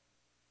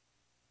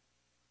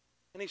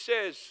 And he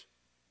says,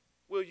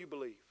 will you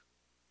believe?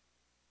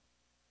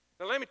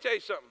 Now let me tell you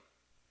something.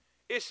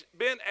 It's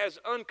been as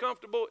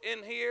uncomfortable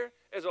in here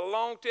as a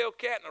long-tailed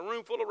cat in a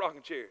room full of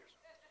rocking chairs.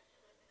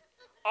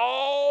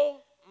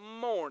 All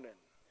morning.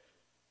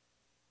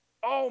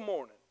 All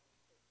morning.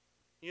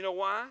 You know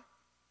why?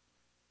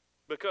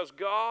 Because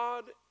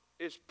God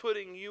is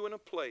putting you in a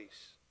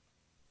place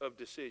of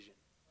decision.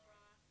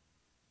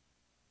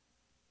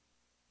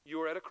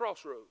 You are at a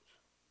crossroads.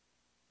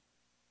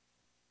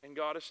 And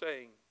God is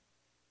saying,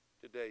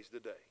 today's the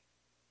day.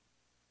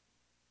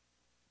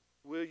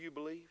 Will you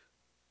believe?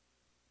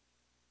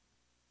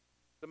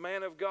 The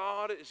man of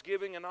God is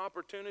giving an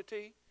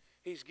opportunity.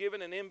 He's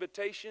given an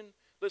invitation.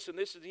 Listen,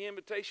 this is the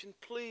invitation.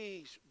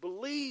 Please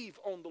believe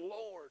on the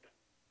Lord.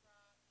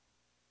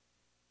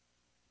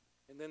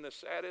 And then the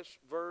saddest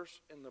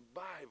verse in the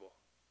Bible.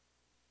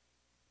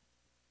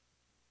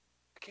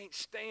 I can't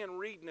stand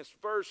reading this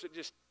verse. It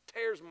just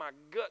tears my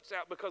guts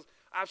out because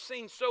I've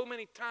seen so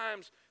many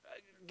times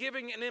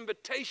giving an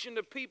invitation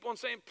to people and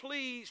saying,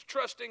 please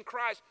trust in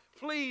Christ.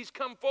 Please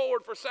come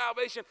forward for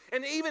salvation.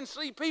 And even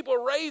see people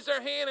raise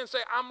their hand and say,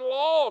 I'm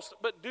lost,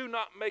 but do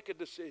not make a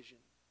decision.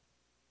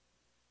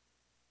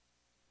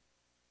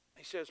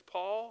 He says,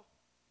 Paul,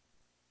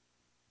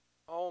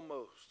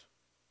 almost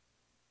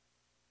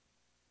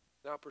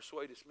thou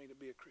persuadest me to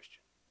be a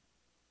Christian.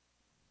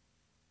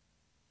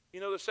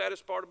 You know the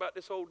saddest part about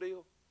this whole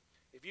deal?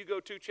 If you go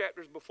 2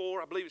 chapters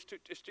before, I believe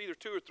it's either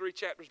 2 or 3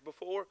 chapters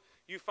before,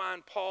 you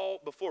find Paul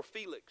before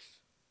Felix.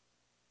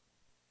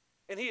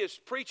 And he is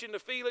preaching to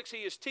Felix,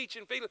 he is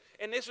teaching Felix.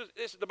 And this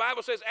the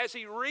Bible says, as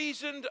he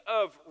reasoned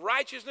of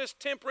righteousness,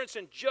 temperance,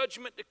 and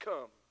judgment to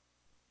come,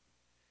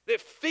 that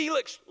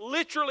Felix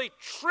literally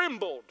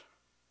trembled.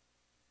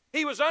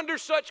 He was under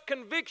such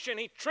conviction,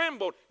 he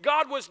trembled.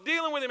 God was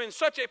dealing with him in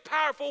such a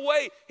powerful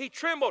way, he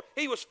trembled.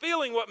 He was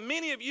feeling what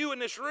many of you in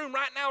this room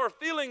right now are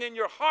feeling in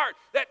your heart,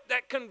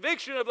 that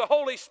conviction of the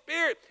Holy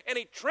Spirit, and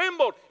he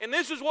trembled. And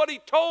this is what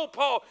he told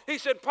Paul. He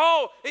said,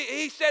 Paul,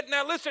 he said,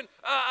 now listen,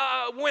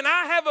 when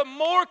I have a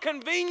more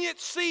convenient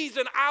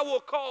season, I will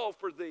call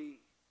for thee.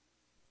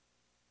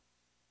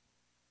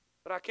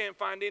 But I can't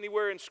find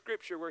anywhere in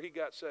Scripture where he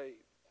got saved.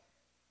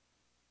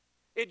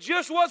 It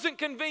just wasn't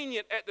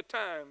convenient at the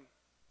time.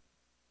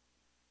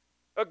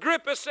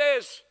 Agrippa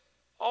says,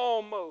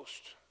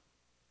 almost.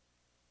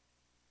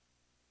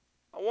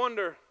 I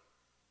wonder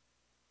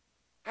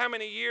how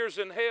many years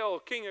in hell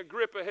King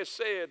Agrippa has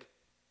said,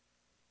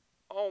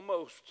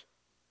 almost.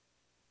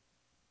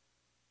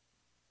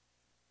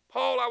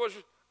 Paul,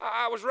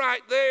 I was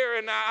right there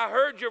and I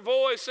heard your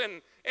voice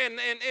and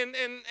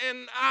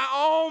I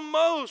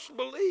almost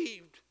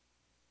believed.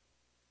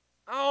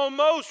 I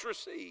almost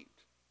received.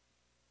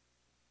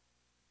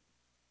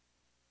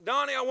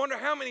 Donnie, I wonder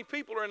how many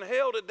people are in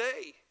hell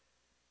today.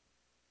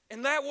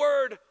 And that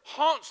word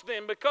haunts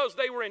them because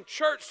they were in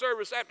church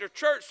service after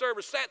church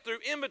service, sat through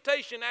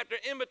invitation after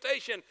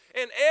invitation,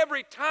 and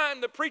every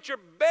time the preacher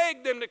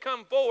begged them to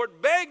come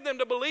forward, begged them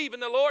to believe in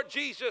the Lord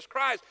Jesus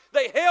Christ,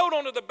 they held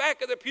onto the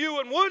back of the pew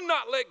and would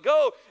not let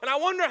go. And I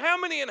wonder how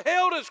many in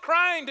hell is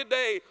crying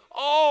today,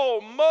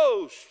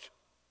 almost,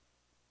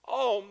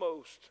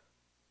 almost.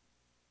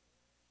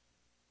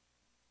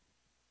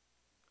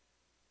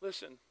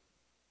 Listen.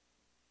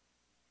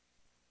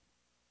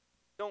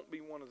 Don't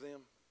be one of them.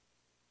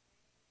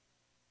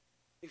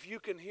 If you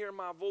can hear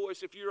my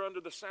voice, if you're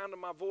under the sound of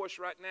my voice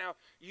right now,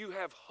 you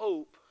have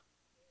hope.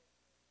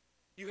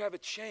 You have a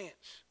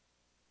chance.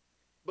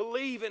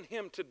 Believe in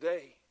him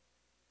today.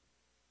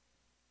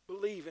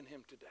 Believe in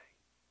him today.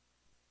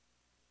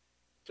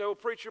 So,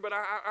 preacher, but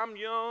I'm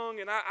young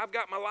and I've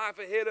got my life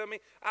ahead of me.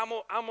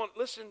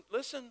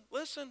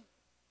 Listen.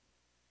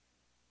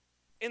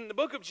 In the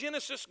book of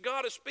Genesis,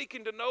 God is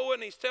speaking to Noah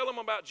and he's telling him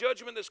about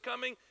judgment that's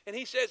coming. And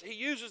he says, he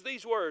uses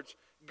these words,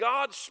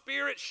 God's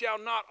spirit shall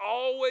not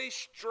always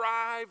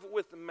strive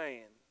with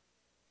man.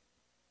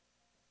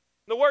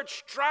 The word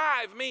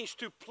strive means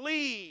to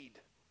plead,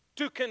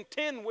 to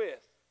contend with.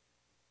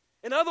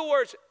 In other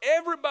words,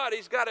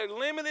 everybody's got a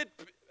limited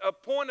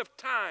point of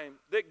time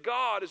that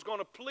God is going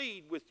to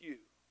plead with you.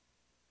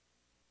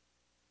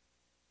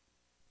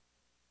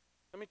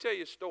 Let me tell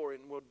you a story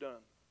and we're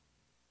done.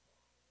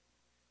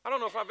 I don't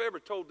know if I've ever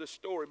told this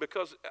story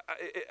because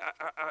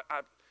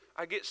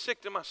I get sick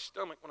to my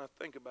stomach when I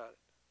think about it.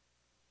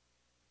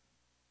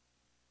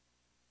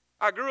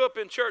 I grew up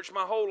in church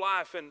my whole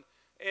life, and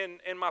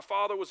my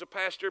father was a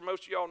pastor.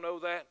 Most of y'all know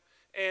that.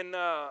 And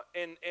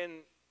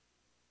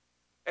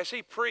as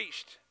he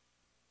preached,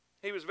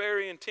 he was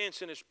very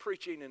intense in his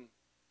preaching. And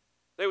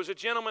there was a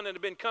gentleman that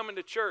had been coming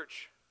to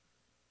church.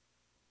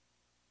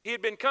 He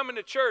had been coming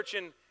to church,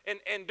 and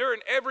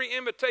during every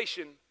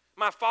invitation,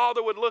 my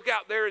father would look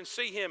out there and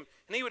see him,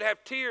 and he would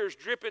have tears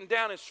dripping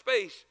down his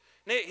face.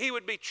 And he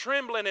would be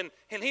trembling,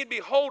 and he'd be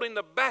holding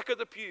the back of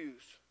the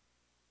pews.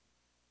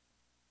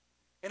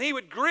 And he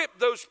would grip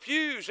those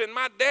pews, and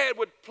my dad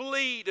would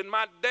plead, and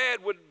my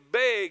dad would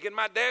beg, and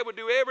my dad would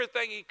do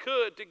everything he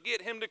could to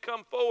get him to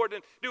come forward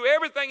and do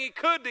everything he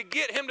could to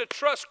get him to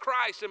trust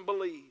Christ and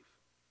believe.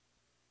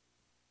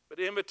 But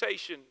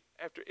invitation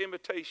after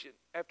invitation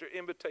after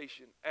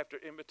invitation after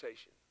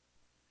invitation.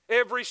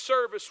 Every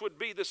service would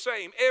be the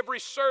same. Every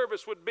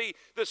service would be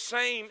the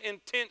same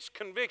intense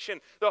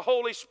conviction. The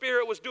Holy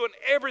Spirit was doing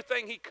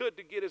everything he could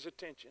to get his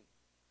attention.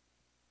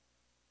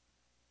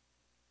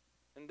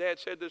 And Dad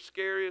said the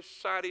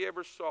scariest sight he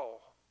ever saw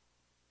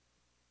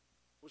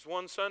was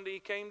one Sunday he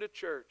came to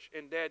church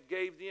and Dad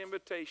gave the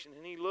invitation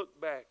and he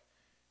looked back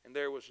and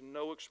there was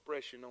no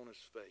expression on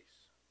his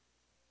face.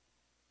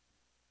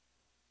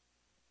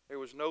 There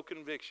was no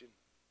conviction.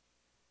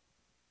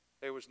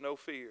 There was no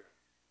fear.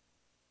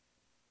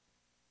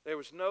 There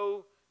was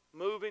no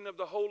moving of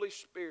the Holy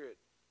Spirit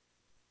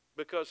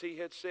because he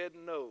had said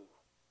no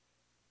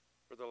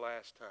for the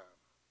last time.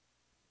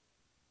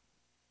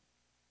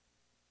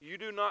 You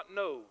do not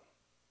know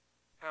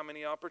how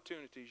many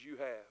opportunities you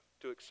have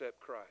to accept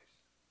Christ.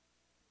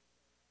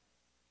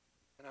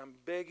 And I'm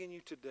begging you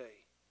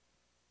today,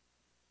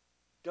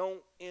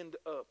 don't end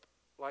up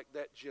like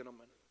that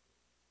gentleman.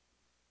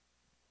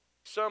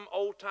 Some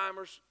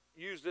old-timers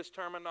use this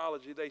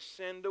terminology. They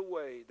send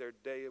away their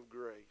day of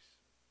grace.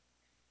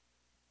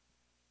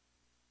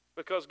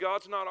 Because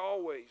God's not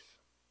always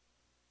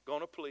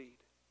going to plead.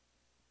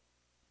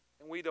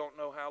 And we don't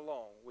know how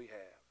long we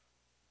have.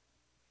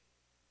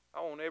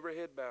 I want every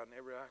head bowed and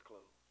every eye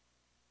closed.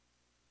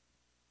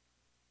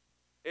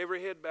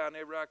 Every head bowed and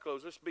every eye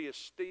closed. Let's be as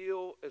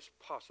still as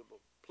possible.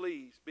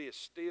 Please be as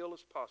still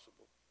as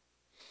possible.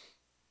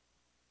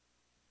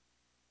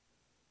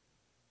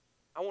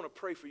 I want to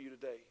pray for you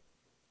today.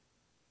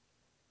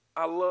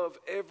 I love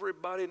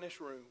everybody in this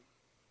room.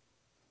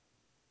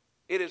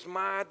 It is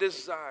my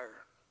desire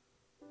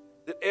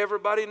that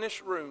everybody in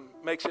this room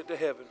makes it to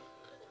heaven.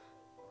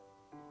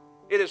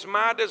 It is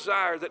my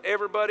desire that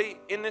everybody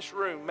in this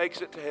room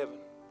makes it to heaven.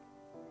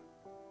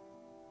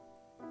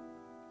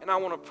 And I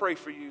want to pray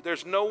for you.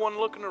 There's no one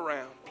looking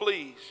around.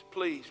 Please,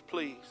 please,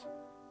 please.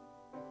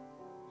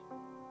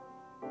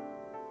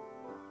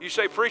 You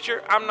say,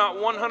 preacher, I'm not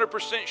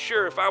 100%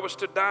 sure if I was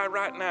to die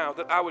right now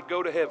that I would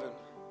go to heaven.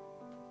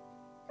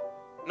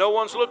 No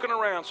one's looking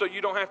around, so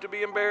you don't have to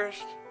be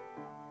embarrassed.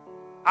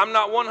 I'm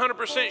not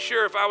 100%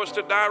 sure if I was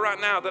to die right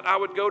now that I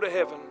would go to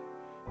heaven.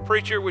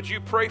 Preacher, would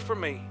you pray for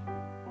me?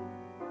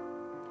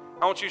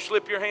 I want you to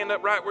slip your hand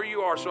up right where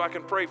you are so I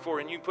can pray for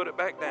you and you put it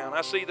back down.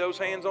 I see those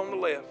hands on the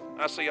left.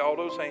 I see all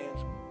those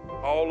hands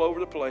all over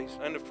the place.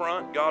 In the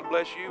front, God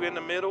bless you. In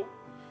the middle,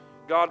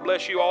 God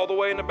bless you. All the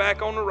way in the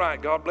back on the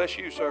right, God bless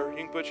you, sir.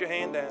 You can put your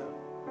hand down.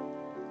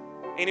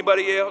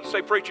 Anybody else?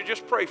 Say, preacher,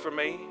 just pray for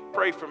me.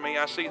 Pray for me.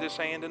 I see this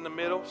hand in the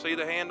middle. See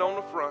the hand on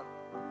the front.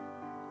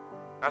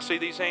 I see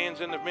these hands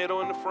in the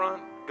middle and the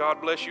front.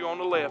 God bless you on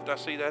the left. I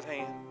see that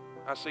hand.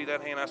 I see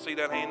that hand. I see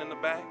that hand in the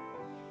back.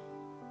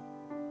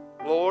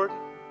 Lord,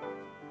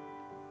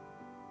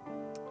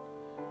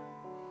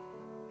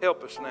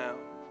 help us now.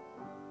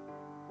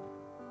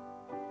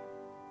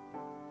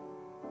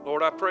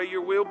 Lord, I pray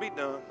your will be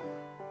done.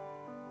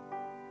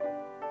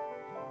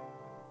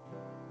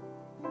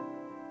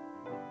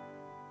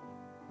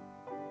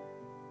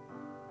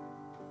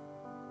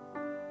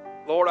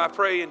 Lord, I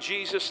pray in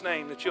Jesus'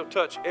 name that you'll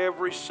touch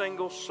every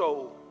single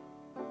soul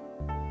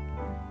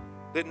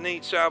that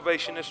needs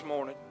salvation this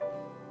morning.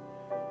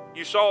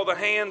 You saw the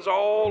hands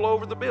all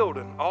over the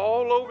building,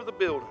 all over the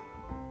building.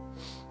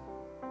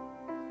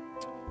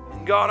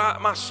 And God,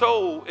 my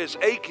soul is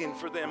aching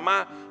for them.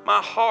 My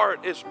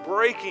heart is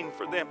breaking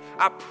for them.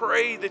 I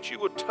pray that you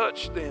would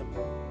touch them.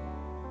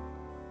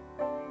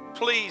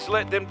 Please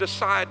let them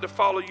decide to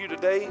follow you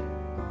today.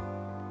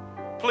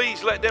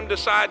 Please let them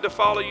decide to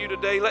follow you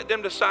today. Let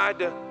them decide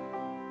to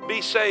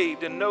be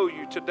saved and know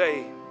you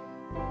today.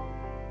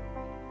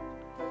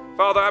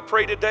 Father, I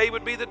pray today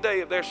would be the day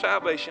of their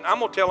salvation. I'm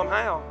going to tell them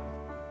how,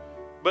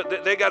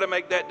 but they got to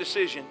make that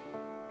decision.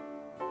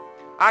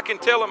 I can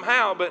tell them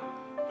how,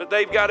 but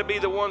they've got to be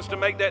the ones to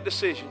make that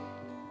decision.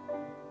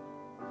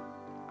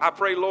 I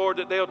pray, Lord,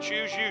 that they'll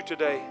choose you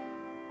today.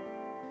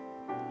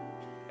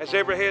 As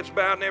every head's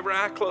bowed and every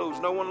eye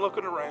closed, no one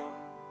looking around.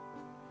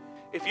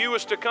 If you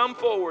was to come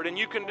forward and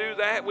you can do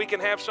that, we can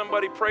have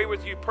somebody pray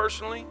with you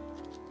personally.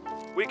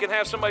 We can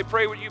have somebody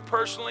pray with you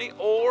personally,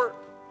 or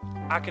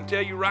I can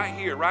tell you right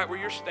here, right where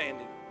you're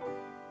standing.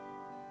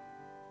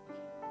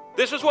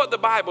 This is what the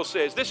Bible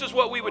says. This is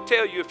what we would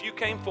tell you if you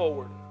came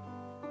forward.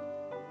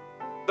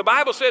 The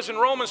Bible says in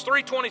Romans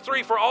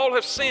 3:23, for all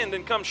have sinned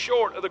and come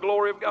short of the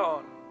glory of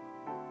God.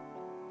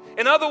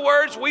 In other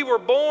words, we were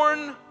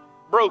born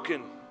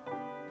broken.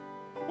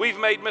 We've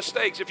made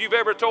mistakes. If you've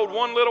ever told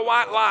one little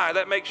white lie,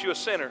 that makes you a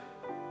sinner.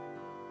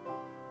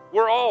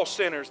 We're all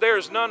sinners. There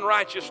is none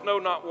righteous, no,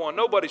 not one.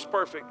 Nobody's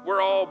perfect.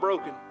 We're all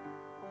broken.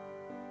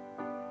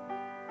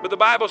 But the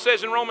Bible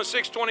says in Romans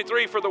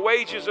 6:23, for the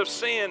wages of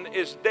sin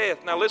is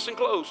death. Now listen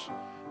close.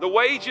 The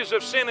wages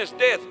of sin is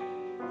death.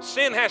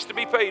 Sin has to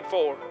be paid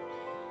for.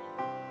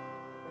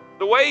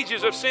 The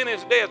wages of sin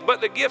is death,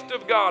 but the gift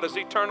of God is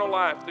eternal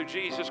life through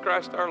Jesus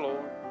Christ our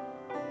Lord.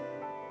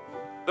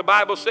 The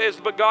Bible says,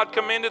 but God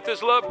commendeth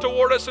his love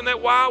toward us, and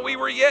that while we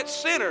were yet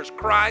sinners,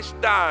 Christ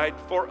died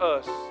for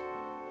us.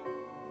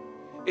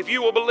 If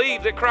you will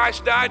believe that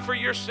Christ died for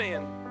your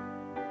sin,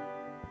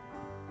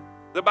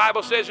 the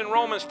Bible says in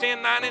Romans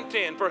 10:9 and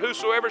 10, for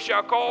whosoever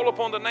shall call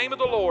upon the name of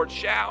the Lord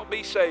shall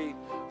be saved.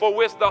 For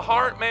with the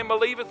heart man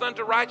believeth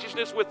unto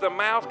righteousness, with the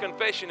mouth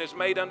confession is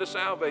made unto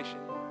salvation.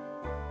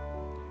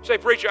 Say,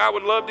 preacher, I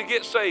would love to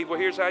get saved. Well,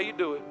 here's how you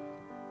do it.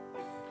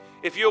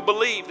 If you'll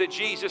believe that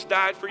Jesus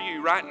died for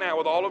you right now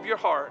with all of your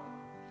heart,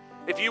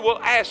 if you will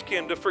ask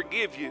him to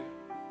forgive you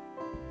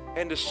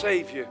and to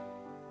save you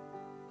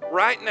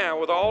right now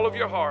with all of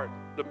your heart,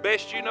 the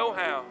best you know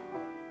how,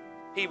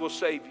 he will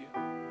save you.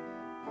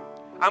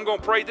 I'm going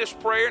to pray this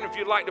prayer, and if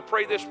you'd like to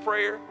pray this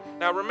prayer,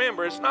 now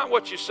remember, it's not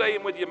what you're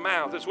saying with your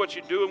mouth, it's what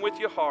you're doing with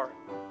your heart.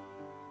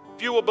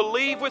 If you will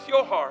believe with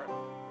your heart,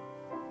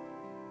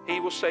 he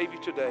will save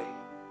you today.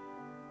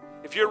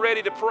 If you're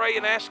ready to pray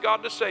and ask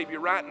God to save you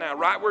right now,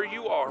 right where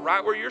you are,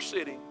 right where you're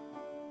sitting,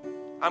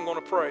 I'm going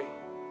to pray.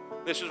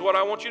 This is what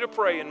I want you to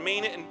pray and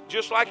mean it, and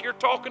just like you're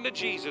talking to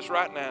Jesus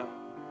right now.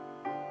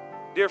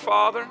 Dear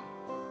Father,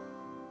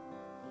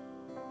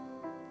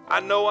 I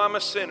know I'm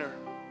a sinner.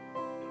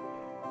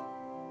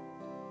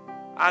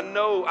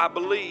 I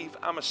believe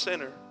I'm a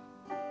sinner.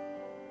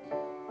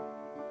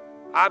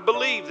 I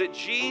believe that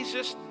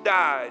Jesus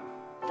died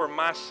for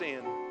my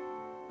sin.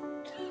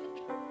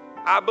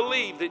 I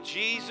believe that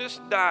Jesus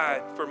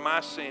died for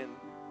my sin.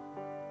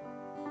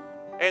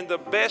 And the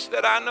best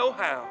that I know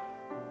how,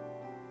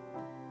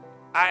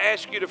 I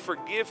ask you to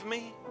forgive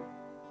me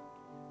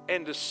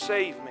and to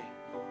save me.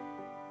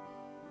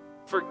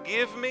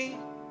 Forgive me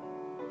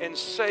and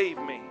save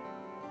me.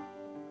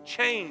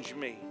 Change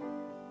me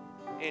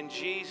in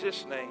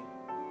Jesus' name.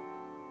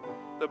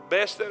 The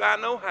best that I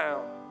know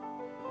how,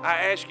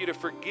 I ask you to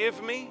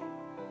forgive me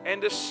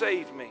and to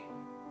save me.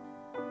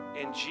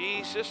 In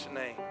Jesus'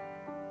 name.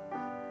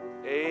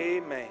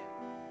 Amen.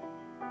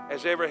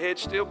 As every head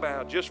still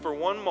bowed, just for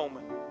one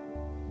moment.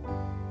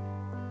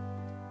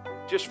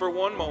 Just for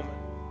one moment.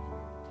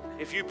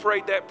 If you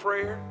prayed that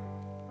prayer,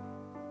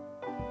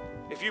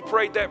 if you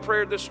prayed that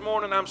prayer this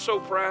morning, I'm so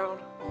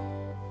proud.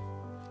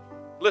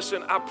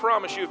 Listen, I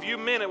promise you, if you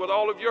meant it with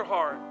all of your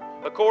heart,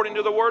 according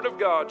to the Word of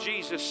God,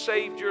 Jesus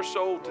saved your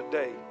soul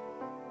today.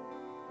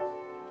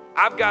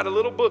 I've got a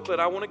little booklet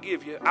I want to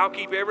give you. I'll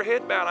keep every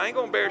head bowed. I ain't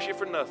going to embarrass you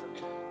for nothing.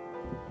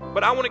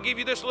 But I want to give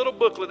you this little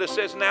booklet that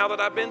says, now that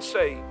I've been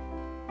saved.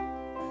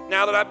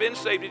 Now that I've been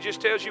saved, it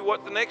just tells you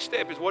what the next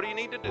step is. What do you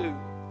need to do?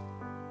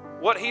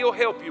 What he'll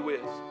help you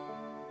with.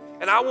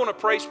 And I want to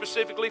pray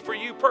specifically for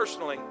you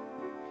personally.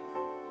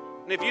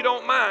 And if you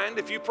don't mind,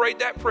 if you prayed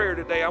that prayer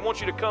today, I want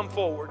you to come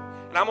forward.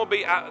 And I'm going to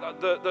be,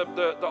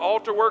 the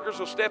altar workers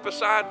will step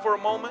aside for a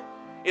moment.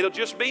 It'll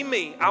just be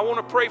me. I want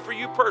to pray for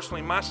you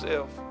personally,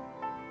 myself.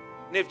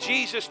 And if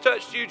Jesus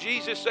touched you,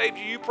 Jesus saved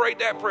you, you prayed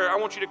that prayer, I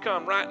want you to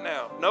come right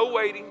now. No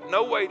waiting,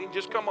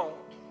 just come on.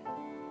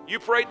 You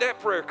prayed that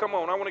prayer, come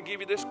on, I want to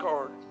give you this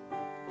card.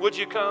 Would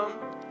you come?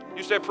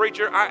 You said,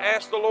 preacher, I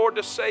asked the Lord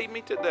to save me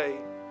today.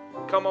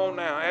 Come on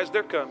now, as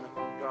they're coming.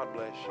 God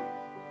bless you.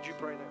 Did you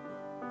pray that?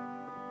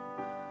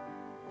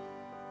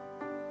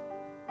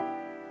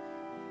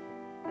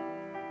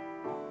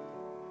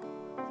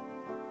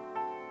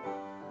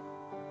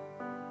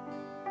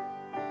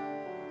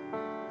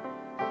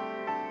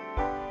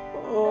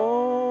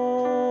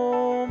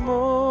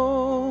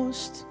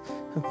 Almost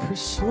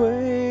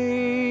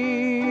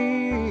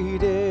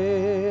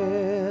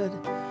persuaded.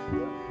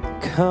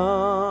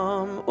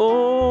 Come,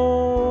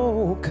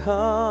 oh,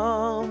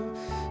 come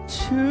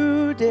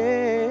today.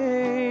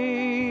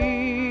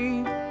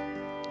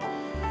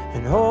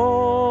 And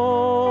almost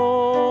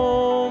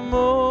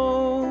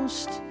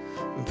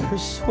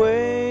persuaded.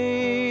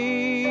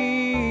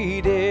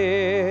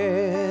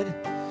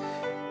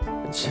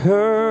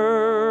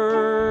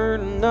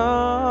 Turn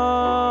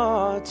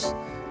not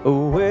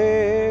away.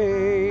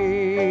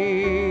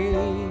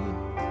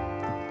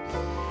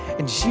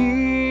 And Jesus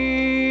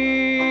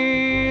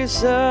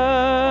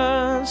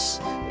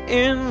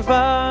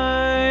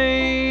invites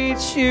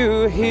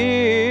you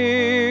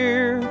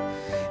here,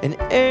 and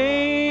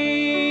angels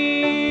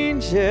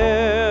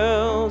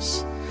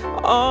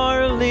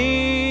are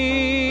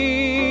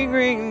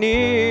lingering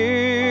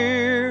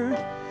near.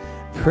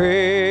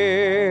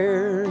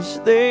 Prayers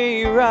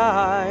they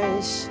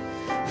rise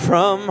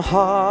from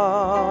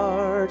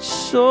hearts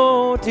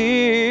so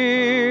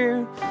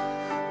dear.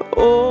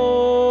 Oh,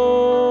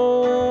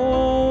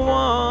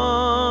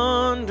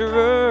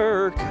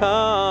 wanderer,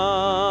 come.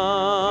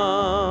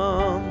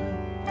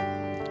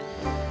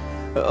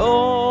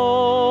 Almost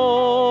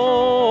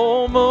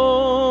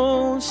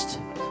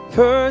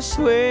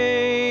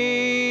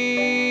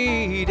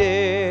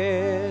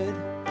persuaded.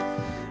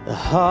 The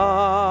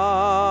harvest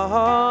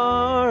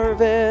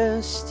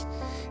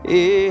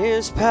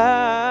is past,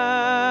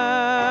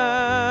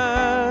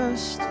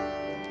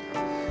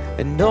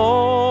 and all